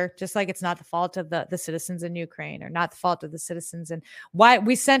either. Just like it's not the fault of the citizens in Ukraine, or not the fault of the citizens. And why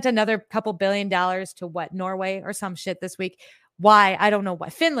we sent another couple $2 billion to Norway or some shit this week. Why? I don't know why.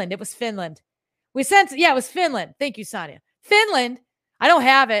 Finland. It was Finland. It was Finland. Thank you, Sonia. Finland. I don't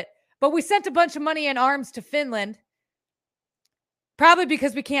have it, but we sent a bunch of money and arms to Finland. Probably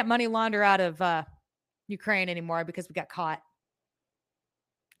because we can't money launder out of Ukraine anymore because we got caught.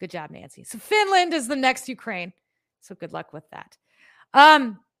 Good job, Nancy. So Finland is the next Ukraine. So good luck with that.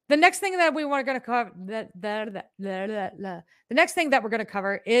 The next thing that we are going to cover, the next thing that we're going to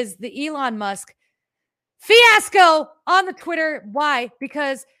cover is the Elon Musk fiasco on the Twitter. Why?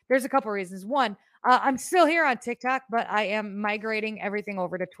 Because there's a couple reasons. One, I'm still here on TikTok, but I am migrating everything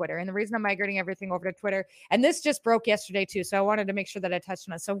over to Twitter. And the reason I'm migrating everything over to Twitter, and this just broke yesterday too, so I wanted to make sure that I touched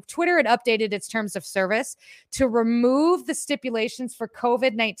on it. So Twitter had updated its terms of service to remove the stipulations for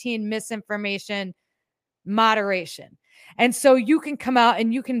COVID-19 misinformation moderation. And so you can come out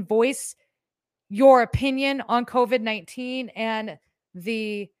and you can voice your opinion on COVID-19 and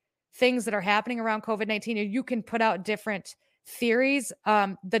the things that are happening around COVID-19, and you can put out different theories.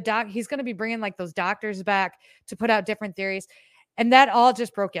 He's going to be bringing like those doctors back to put out different theories, and that all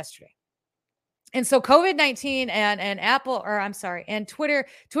just broke yesterday. And so COVID-19 and Twitter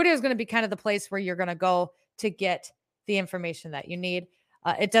is going to be kind of the place where you're going to go to get the information that you need.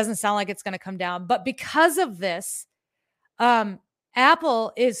 It doesn't sound like it's going to come down, but because of this,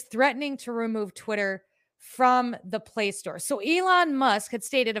 Apple is threatening to remove Twitter from the Play Store. So Elon Musk had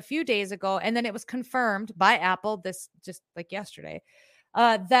stated a few days ago, and then it was confirmed by Apple, this just like yesterday,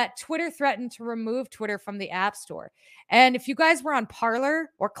 that Twitter threatened to remove Twitter from the App Store. And if you guys were on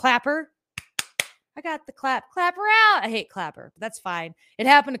Parler or Clapper, I got the Clapper out. I hate Clapper, but that's fine. It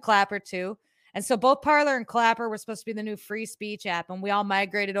happened to Clapper too. And so both Parler and Clapper were supposed to be the new free speech app, and we all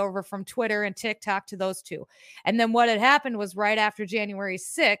migrated over from Twitter and TikTok to those two. And then what had happened was right after January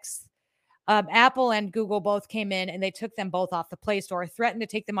 6th, Apple and Google both came in and they took them both off the Play Store, threatened to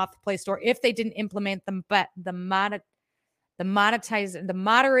take them off the Play Store if they didn't implement the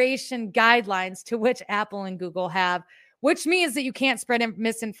moderation guidelines to which Apple and Google have, which means that you can't spread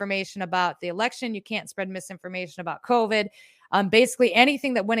misinformation about the election. You can't spread misinformation about COVID. Basically,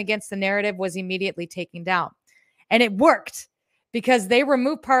 anything that went against the narrative was immediately taken down. And it worked because they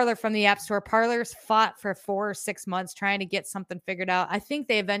removed Parler from the App Store. Parler's fought for 4 or 6 months trying to get something figured out. I think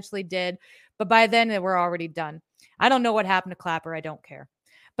they eventually did, but by then they were already done. I don't know what happened to Clapper. I don't care.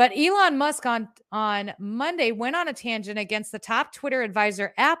 But Elon Musk on Monday went on a tangent against the top Twitter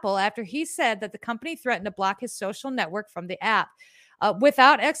advisor, Apple, after he said that the company threatened to block his social network from the app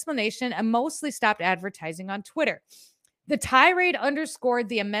without explanation and mostly stopped advertising on Twitter. The tirade underscored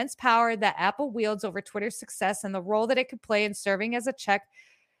the immense power that Apple wields over Twitter's success and the role that it could play in serving as a check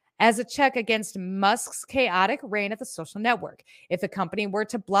against Musk's chaotic reign at the social network. If the company were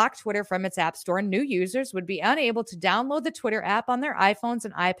to block Twitter from its app store, new users would be unable to download the Twitter app on their iPhones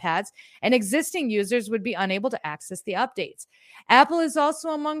and iPads, and existing users would be unable to access the updates. Apple is also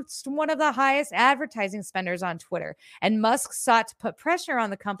amongst one of the highest advertising spenders on Twitter, and Musk sought to put pressure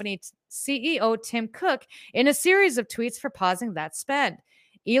on the company CEO Tim Cook in a series of tweets for pausing that spend.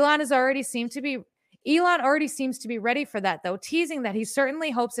 Elon already seems to be ready for that, though, teasing that he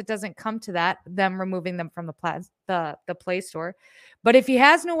certainly hopes it doesn't come to that, them removing them from the Play Store. But if he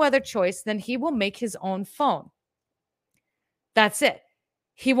has no other choice, then he will make his own phone. That's it.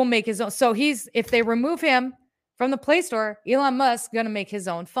 He will make his own. So if they remove him from the Play Store, Elon Musk going to make his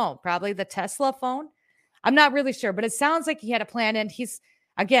own phone, probably the Tesla phone. I'm not really sure, but it sounds like he had a plan. And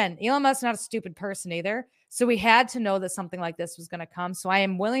Elon Musk's not a stupid person either. So we had to know that something like this was going to come. So I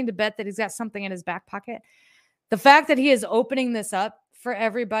am willing to bet that he's got something in his back pocket. The fact that he is opening this up for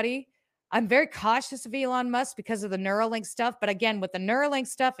everybody, I'm very cautious of Elon Musk because of the Neuralink stuff. But again, with the Neuralink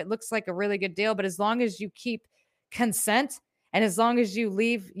stuff, it looks like a really good deal. But as long as you keep consent and as long as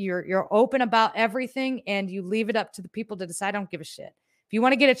you're open about everything and you leave it up to the people to decide, I don't give a shit. If you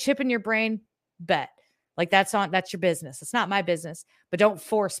want to get a chip in your brain, bet. Like that's your business. It's not my business, but don't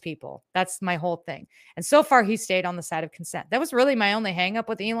force people. That's my whole thing. And so far he stayed on the side of consent. That was really my only hang up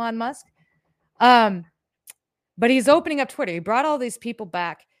with Elon Musk. But he's opening up Twitter. He brought all these people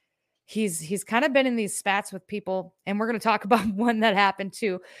back. He's kind of been in these spats with people, and we're going to talk about one that happened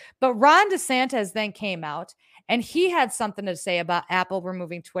too. But Ron DeSantis then came out and he had something to say about Apple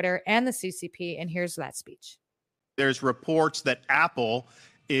removing Twitter and the CCP. And here's that speech. There's reports that Apple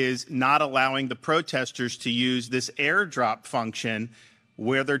is not allowing the protesters to use this airdrop function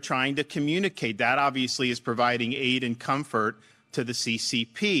where they're trying to communicate. That obviously is providing aid and comfort to the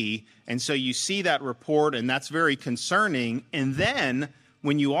CCP. And so you see that report, and that's very concerning. And then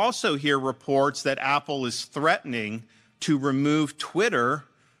when you also hear reports that Apple is threatening to remove Twitter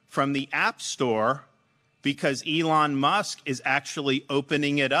from the App Store because Elon Musk is actually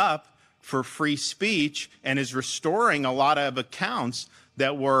opening it up for free speech and is restoring a lot of accounts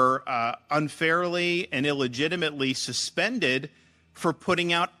that were unfairly and illegitimately suspended for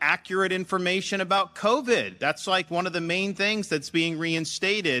putting out accurate information about COVID. That's like one of the main things that's being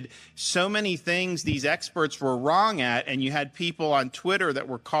reinstated. So many things these experts were wrong at, and you had people on Twitter that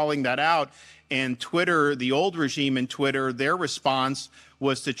were calling that out. And Twitter, the old regime in Twitter, their response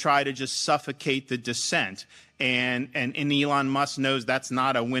was to try to just suffocate the dissent. And Elon Musk knows that's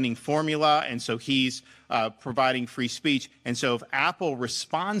not a winning formula, and so he's providing free speech. And so if Apple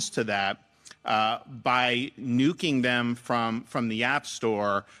responds to that by nuking them from the App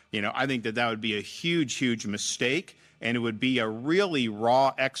Store, I think that would be a huge, huge mistake. And it would be a really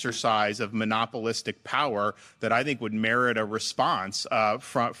raw exercise of monopolistic power that I think would merit a response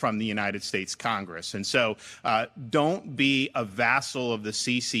from the United States Congress. And so don't be a vassal of the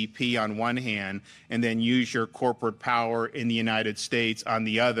CCP on one hand and then use your corporate power in the United States on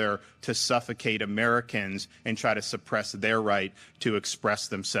the other to suffocate Americans and try to suppress their right to express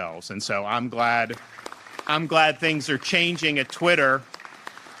themselves. And so I'm glad things are changing at Twitter.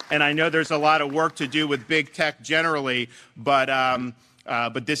 And I know there's a lot of work to do with big tech generally, but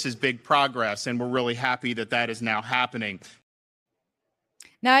this is big progress, and we're really happy that is now happening.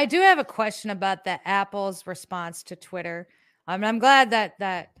 Now, I do have a question about the Apple's response to Twitter. I'm glad that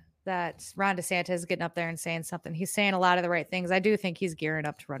Ron DeSantis is getting up there and saying something. He's saying a lot of the right things. I do think he's gearing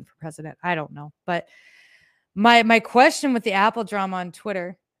up to run for president. I don't know, but My question with the Apple drama on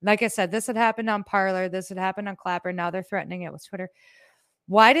Twitter, like I said, this had happened on Parler, this had happened on Clapper, now they're threatening it with Twitter.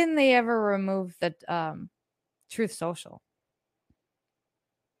 Why didn't they ever remove the Truth Social?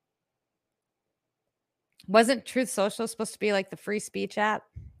 Wasn't Truth Social supposed to be like the free speech app?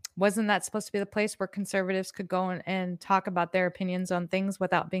 Wasn't that supposed to be the place where conservatives could go and talk about their opinions on things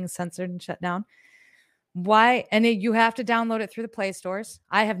without being censored and shut down? Why? And you have to download it through the Play stores.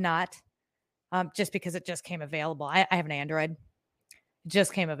 I have not, just because it just came available. I have an Android. It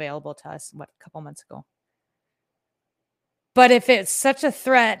just came available to us, a couple months ago. But if it's such a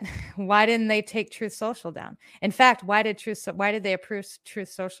threat, why didn't they take Truth Social down? In fact, why did they approve Truth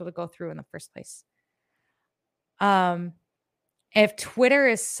Social to go through in the first place? If Twitter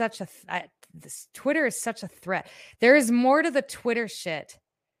is such a threat, there is more to the Twitter shit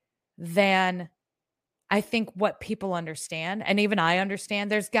than I think what people understand. And even I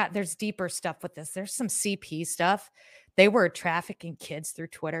understand there's deeper stuff with this. There's some CP stuff. They were trafficking kids through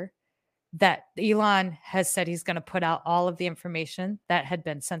Twitter that Elon has said he's going to put out all of the information that had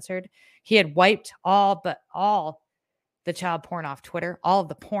been censored. He had wiped all the child porn off Twitter, all of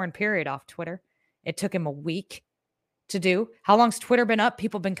the porn period off Twitter. It took him a week to do. How long's Twitter been up?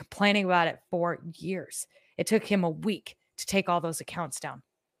 People have been complaining about it for years. It took him a week to take all those accounts down.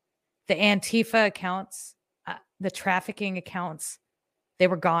 The Antifa accounts, the trafficking accounts, they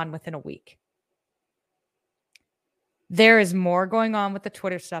were gone within a week. There is more going on with the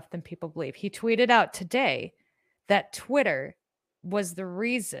Twitter stuff than people believe. He tweeted out today that Twitter was the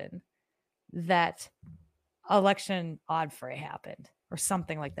reason that election odd fray happened or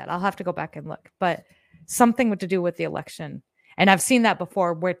something like that. I'll have to go back and look, but something to do with the election. And I've seen that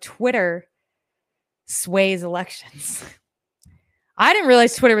before where Twitter sways elections. I didn't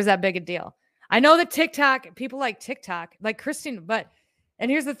realize Twitter was that big a deal. I know that TikTok, people like TikTok, like Christine, and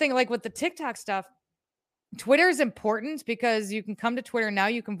here's the thing, like with the TikTok stuff, Twitter is important because you can come to Twitter now,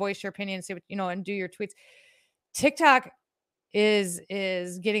 you can voice your opinion and say what, and do your tweets. TikTok is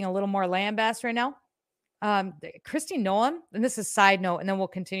getting a little more lambast right now. Kristi Noem, and this is side note, and then we'll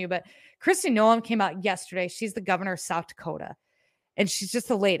continue, but Kristi Noem came out yesterday. She's the governor of South Dakota, and she's just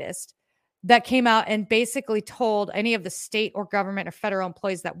the latest that came out and basically told any of the state or government or federal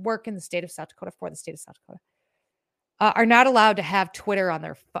employees that work in the state of South Dakota for the state of South Dakota are not allowed to have Twitter on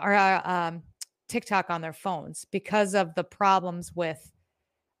their TikTok on their phones because of the problems with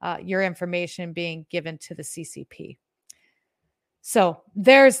your information being given to the CCP. So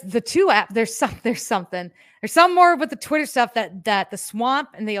there's the two apps. There's something. There's some more with the Twitter stuff that the swamp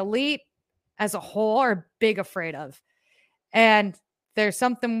and the elite as a whole are big afraid of. And there's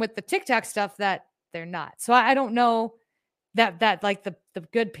something with the TikTok stuff that they're not. So I don't know that like the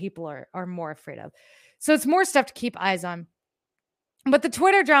good people are more afraid of. So it's more stuff to keep eyes on. But the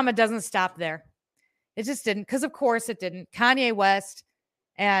Twitter drama doesn't stop there. It just didn't, because of course it didn't. Kanye West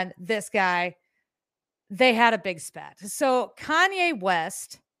and this guy, they had a big spat. So Kanye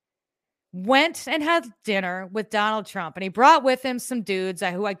West went and had dinner with Donald Trump, and he brought with him some dudes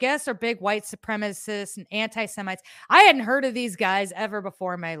who I guess are big white supremacists and anti-Semites. I hadn't heard of these guys ever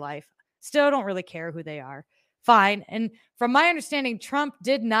before in my life. Still don't really care who they are. Fine. And from my understanding, Trump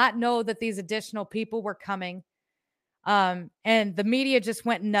did not know that these additional people were coming. And the media just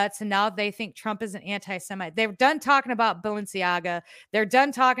went nuts, and now they think Trump is an anti-Semite. They're done talking about Balenciaga. They're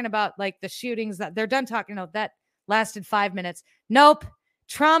done talking about like the shootings that they're done talking, that lasted 5 minutes. Nope.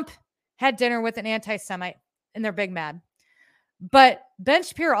 Trump had dinner with an anti-Semite, and they're big mad. But Ben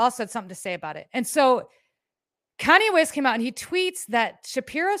Shapiro also had something to say about it. And so Kanye West came out and he tweets that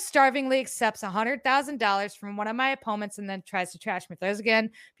Shapiro starvingly accepts $100,000 from one of my opponents and then tries to trash me. Those again,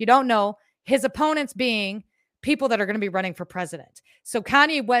 if you don't know, his opponents being people that are going to be running for president. So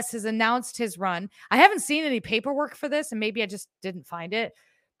Kanye West has announced his run. I haven't seen any paperwork for this, and maybe I just didn't find it,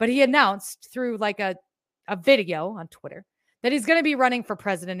 but he announced through like a video on Twitter that he's going to be running for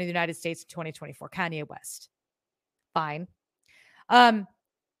president of the United States in 2024. Kanye West. Fine.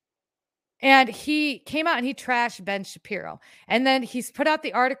 And he came out and he trashed Ben Shapiro. And then he's put out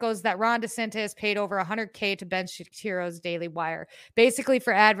the articles that Ron DeSantis paid over $100K to Ben Shapiro's Daily Wire, basically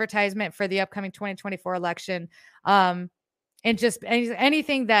for advertisement for the upcoming 2024 election. And just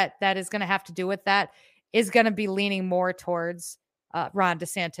anything that is going to have to do with that is going to be leaning more towards Ron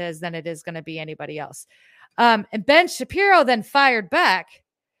DeSantis than it is going to be anybody else. And Ben Shapiro then fired back.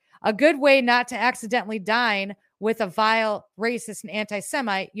 A good way not to accidentally dine with a vile racist and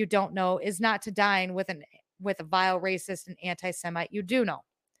anti-Semite you don't know is not to dine with a vile racist and anti-Semite you do know.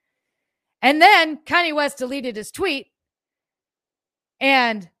 And then Kanye West deleted his tweet,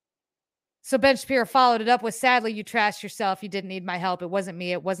 and So Ben Shapiro followed it up with, sadly, you trashed yourself. You didn't need my help. It wasn't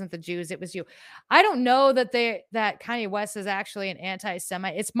me. It wasn't the Jews. It was you. I don't know that Kanye West is actually an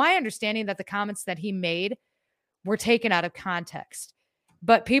anti-Semite. It's my understanding that the comments that he made were taken out of context,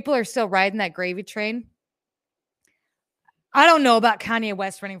 but people are still riding that gravy train. I don't know about Kanye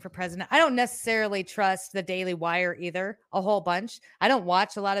West running for president. I don't necessarily trust the Daily Wire either, a whole bunch. I don't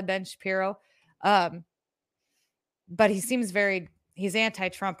watch a lot of Ben Shapiro, but he seems he's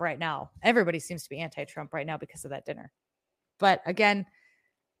anti-Trump right now. Everybody seems to be anti-Trump right now because of that dinner. But again,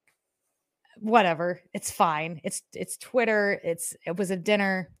 whatever. It's fine. It's Twitter. It was a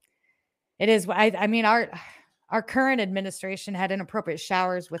dinner. It is. I mean, our current administration had inappropriate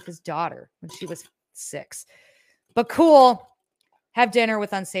showers with his daughter when she was 6. But cool, have dinner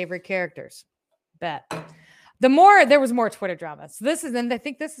with unsavory characters. Bet. There was more Twitter drama. So I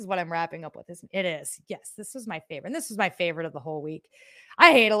think this is what I'm wrapping up with. It is. Yes, this was my favorite. And this was my favorite of the whole week.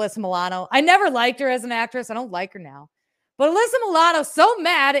 I hate Alyssa Milano. I never liked her as an actress. I don't like her now. But Alyssa Milano's so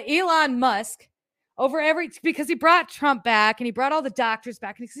mad at Elon Musk because he brought Trump back and he brought all the doctors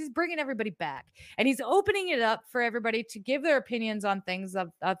back and he's bringing everybody back. And he's opening it up for everybody to give their opinions on things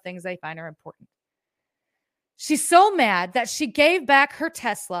of things they find are important. She's so mad that she gave back her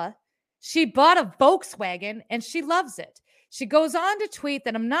Tesla. She bought a Volkswagen and she loves it. She goes on to tweet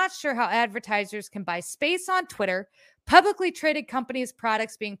that I'm not sure how advertisers can buy space on Twitter, publicly traded companies'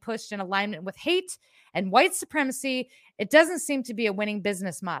 products being pushed in alignment with hate and white supremacy. It doesn't seem to be a winning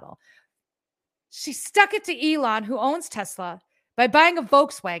business model. She stuck it to Elon, who owns Tesla, by buying a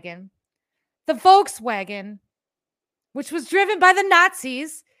Volkswagen. The Volkswagen, which was driven by the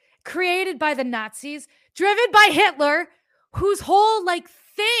Nazis, created by the Nazis, driven by Hitler, whose whole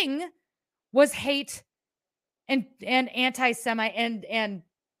thing was hate and anti-Semite and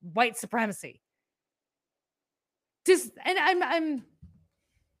white supremacy. The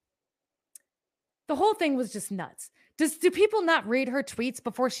whole thing was just nuts. Do people not read her tweets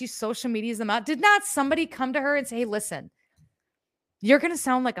before she social medias them out? Did not somebody come to her and say, hey, listen, you're going to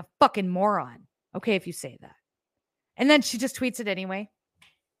sound like a fucking moron. Okay, if you say that. And then she just tweets it anyway.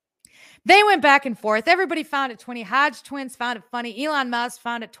 They went back and forth. Everybody found it funny. Hodge twins found it funny. Elon Musk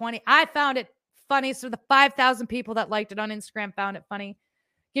found it funny. I found it funny. So the 5,000 people that liked it on Instagram found it funny.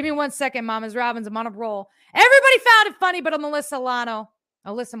 Give me 1 second, Mamas Robbins. I'm on a roll. Everybody found it funny, but Alyssa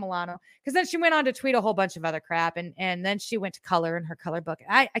Milano. Because then she went on to tweet a whole bunch of other crap. And then she went to color in her color book.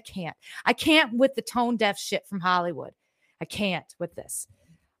 I can't with the tone deaf shit from Hollywood. I can't with this.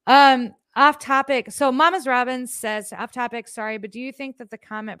 Off topic. So Mamas Robbins says, off topic, sorry, but do you think that the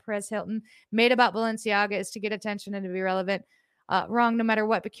comment Perez Hilton made about Balenciaga is to get attention and to be relevant? Wrong, no matter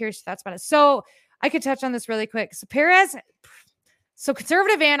what, but curious thoughts about it. So I could touch on this really quick. So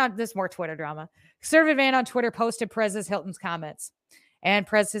Conservative Ann on this, more Twitter drama. Conservative Ann on Twitter posted Perez Hilton's comments. And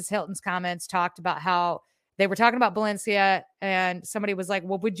Perez Hilton's comments talked about how they were talking about Balenciaga, and somebody was like,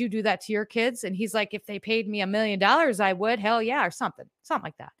 well, would you do that to your kids? And he's like, if they paid me $1 million, I would. Hell yeah, or something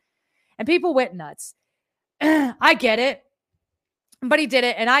like that. And people went nuts. I get it. But he did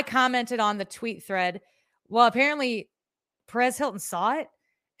it. And I commented on the tweet thread. Well, apparently Perez Hilton saw it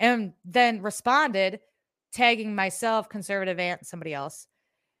and then responded, tagging myself, Conservative Ant, and somebody else.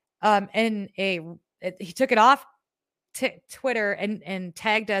 He took it off Twitter and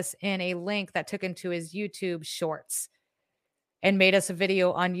tagged us in a link that took him to his YouTube Shorts and made us a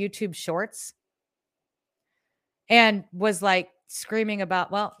video on YouTube Shorts and was like screaming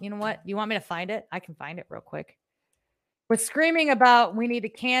about, well, you know what? You want me to find it? I can find it real quick. We're screaming about we need to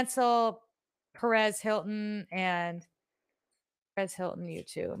cancel Perez Hilton and Perez Hilton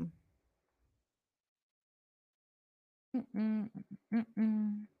YouTube.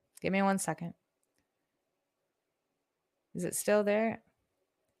 Give me 1 second. Is it still there?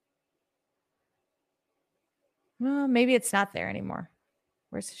 Well, maybe it's not there anymore.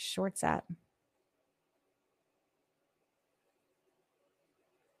 Where's his Shorts at?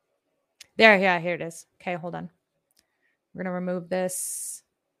 There, yeah, here it is. Okay, hold on. We're going to remove this.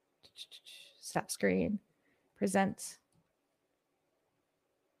 Stop screen. Present.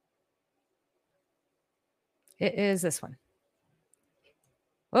 It is this one.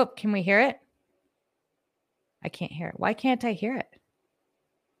 Oh, can we hear it? I can't hear it. Why can't I hear it?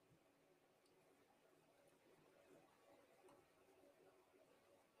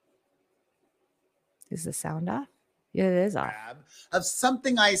 Is the sound off? Yeah, it is off. Of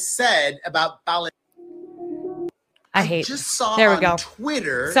something I said about balance. I just saw there we on go.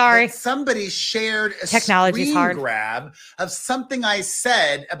 Twitter Sorry. that somebody shared a Technology's screen hard. grab of something I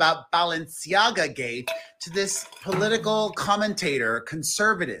said about Balenciaga Gate to this political commentator,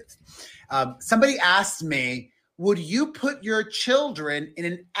 conservative. Somebody asked me, would you put your children in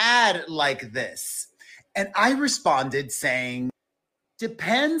an ad like this? And I responded saying,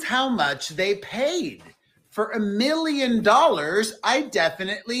 depends how much they paid. For $1 million, I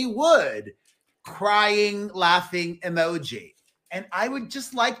definitely would. Crying, laughing emoji. And I would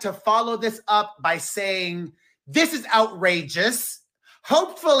just like to follow this up by saying, this is outrageous.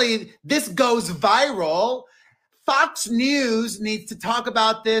 Hopefully this goes viral. Fox News needs to talk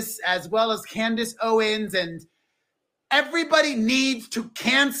about this, as well as Candace Owens, and everybody needs to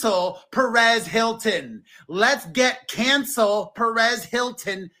cancel Perez Hilton. Let's get cancel Perez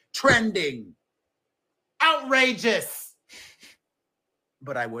Hilton trending. Outrageous.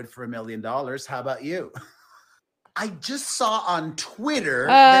 But I would for $1 million. How about you? I just saw on Twitter.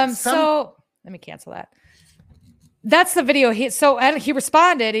 So let me cancel that. That's the video. He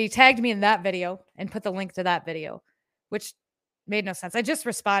responded. He tagged me in that video and put the link to that video, which made no sense. I just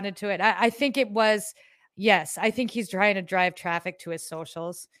responded to it. I think it was, yes, I think he's trying to drive traffic to his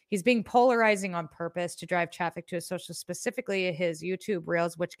socials. He's being polarizing on purpose to drive traffic to his socials, specifically his YouTube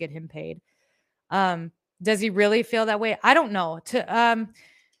reels, which get him paid. Does he really feel that way? I don't know.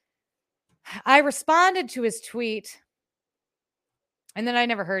 I responded to his tweet, and then I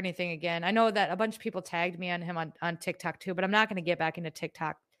never heard anything again. I know that a bunch of people tagged me on him on TikTok too, but I'm not going to get back into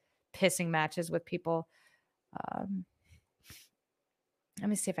TikTok pissing matches with people. Let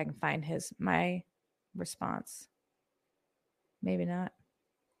me see if I can find my response. Maybe not.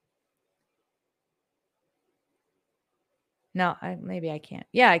 No, maybe I can't.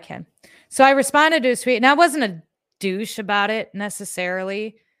 Yeah, I can. So I responded to his tweet, and I wasn't a douche about it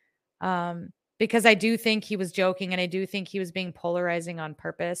necessarily, because I do think he was joking, and I do think he was being polarizing on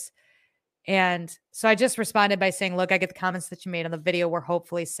purpose. And so I just responded by saying, look, I get the comments that you made on the video were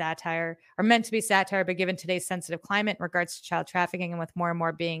hopefully satire, or meant to be satire, but given today's sensitive climate in regards to child trafficking and with more and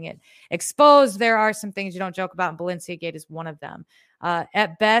more being exposed, there are some things you don't joke about, and Balenciaga is one of them.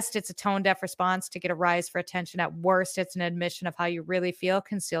 At best, it's a tone-deaf response to get a rise for attention. At worst, it's an admission of how you really feel,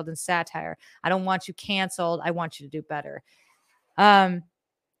 concealed in satire. I don't want you canceled. I want you to do better.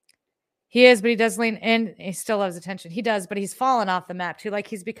 He is, but he does lean in. He still loves attention. He does, but he's fallen off the map too. Like,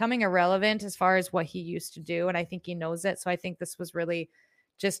 he's becoming irrelevant as far as what he used to do. And I think he knows it. So I think this was really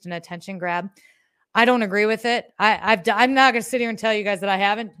just an attention grab. I don't agree with it. I'm not going to sit here and tell you guys that I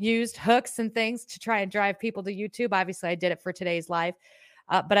haven't used hooks and things to try and drive people to YouTube. Obviously, I did it for today's live,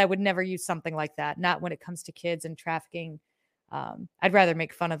 but I would never use something like that. Not when it comes to kids and trafficking. I'd rather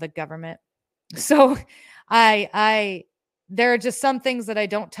make fun of the government. So there are just some things that I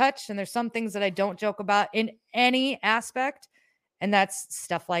don't touch, and there's some things that I don't joke about in any aspect. And that's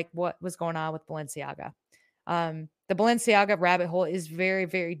stuff like what was going on with Balenciaga. The Balenciaga rabbit hole is very,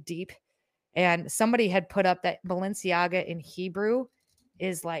 very deep. And somebody had put up that Balenciaga in Hebrew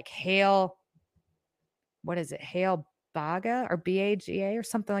is like Hail, what is it? Hail Baga or Baga or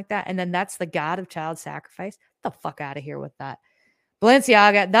something like that. And then that's the god of child sacrifice. Get the fuck out of here with that.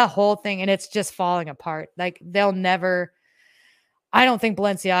 Balenciaga, that whole thing, and it's just falling apart. Like, they'll never, I don't think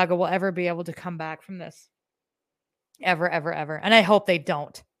Balenciaga will ever be able to come back from this. Ever, ever, ever. And I hope they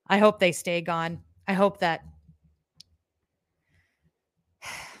don't. I hope they stay gone. I hope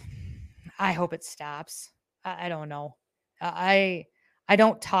it stops. I don't know. I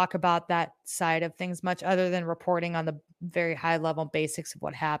don't talk about that side of things much, other than reporting on the very high level basics of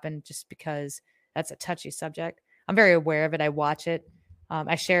what happened, just because that's a touchy subject. I'm very aware of it. I watch it.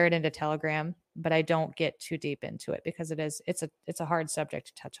 I share it into Telegram, but I don't get too deep into it because it's a hard subject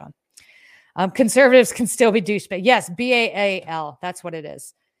to touch on. Conservatives can still be douchebags. Yes, Baal. That's what it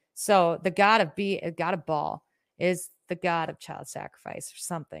is. So the god of Baal is the god of child sacrifice or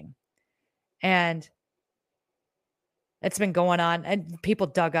something. And it's been going on, and people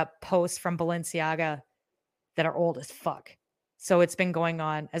dug up posts from Balenciaga that are old as fuck. So it's been going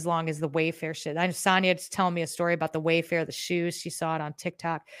on as long as the Wayfair shit. I know Sonia's telling me a story about the Wayfair, the shoes. She saw it on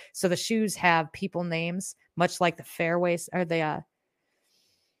TikTok. So the shoes have people names, much like the Fairways or the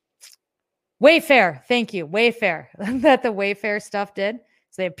Wayfair. Thank you, Wayfair. That the Wayfair stuff did.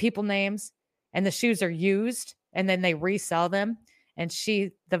 So they have people names, and the shoes are used, and then they resell them. And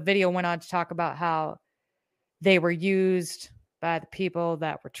the video went on to talk about how they were used by the people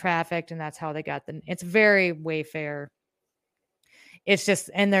that were trafficked, and that's how they got them. It's very Wayfair. It's just,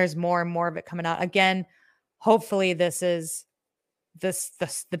 and there's more and more of it coming out. Again, hopefully this is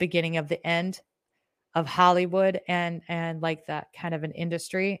the beginning of the end of Hollywood and like that kind of an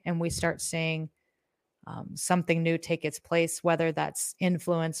industry. And we start seeing something new take its place, whether that's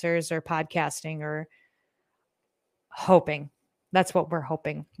influencers or podcasting or hoping. That's what we're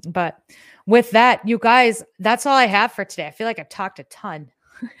hoping. But with that, you guys, that's all I have for today. I feel like I've talked a ton.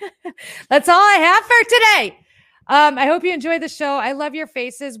 That's all I have for today. I hope you enjoyed the show. I love your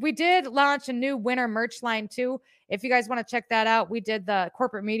faces. We did launch a new winter merch line too. If you guys want to check that out, we did the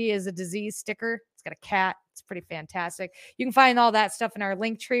corporate media is a disease sticker. It's got a cat. It's pretty fantastic. You can find all that stuff in our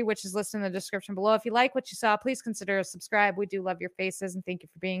link tree, which is listed in the description below. If you like what you saw, please consider a subscribe. We do love your faces and thank you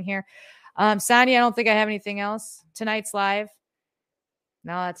for being here. Sonia, I don't think I have anything else. Tonight's live.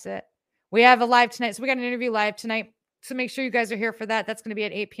 No, that's it. We have a live tonight. So we got an interview live tonight. So make sure you guys are here for that. That's going to be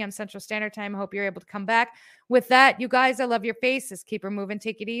at 8 p.m. Central Standard Time. I hope you're able to come back. With that, you guys, I love your faces. Keep her moving.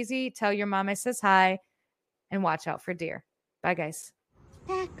 Take it easy. Tell your mom I says hi. And watch out for deer. Bye, guys.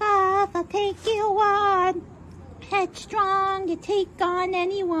 Back off, I'll take you on. Headstrong, you take on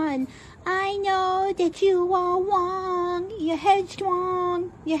anyone. I know that you are wrong. You're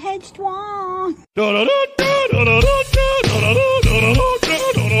headstrong. You're headstrong.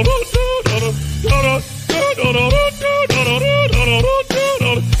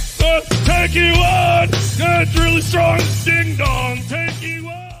 Take you on. That's really strong. Ding dong. Take you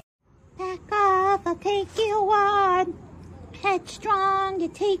on. Back off, I'll take you on. Headstrong, you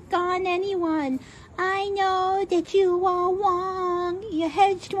take on anyone. I know that you are wrong. You're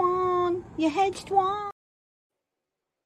headstrong. You're headstrong.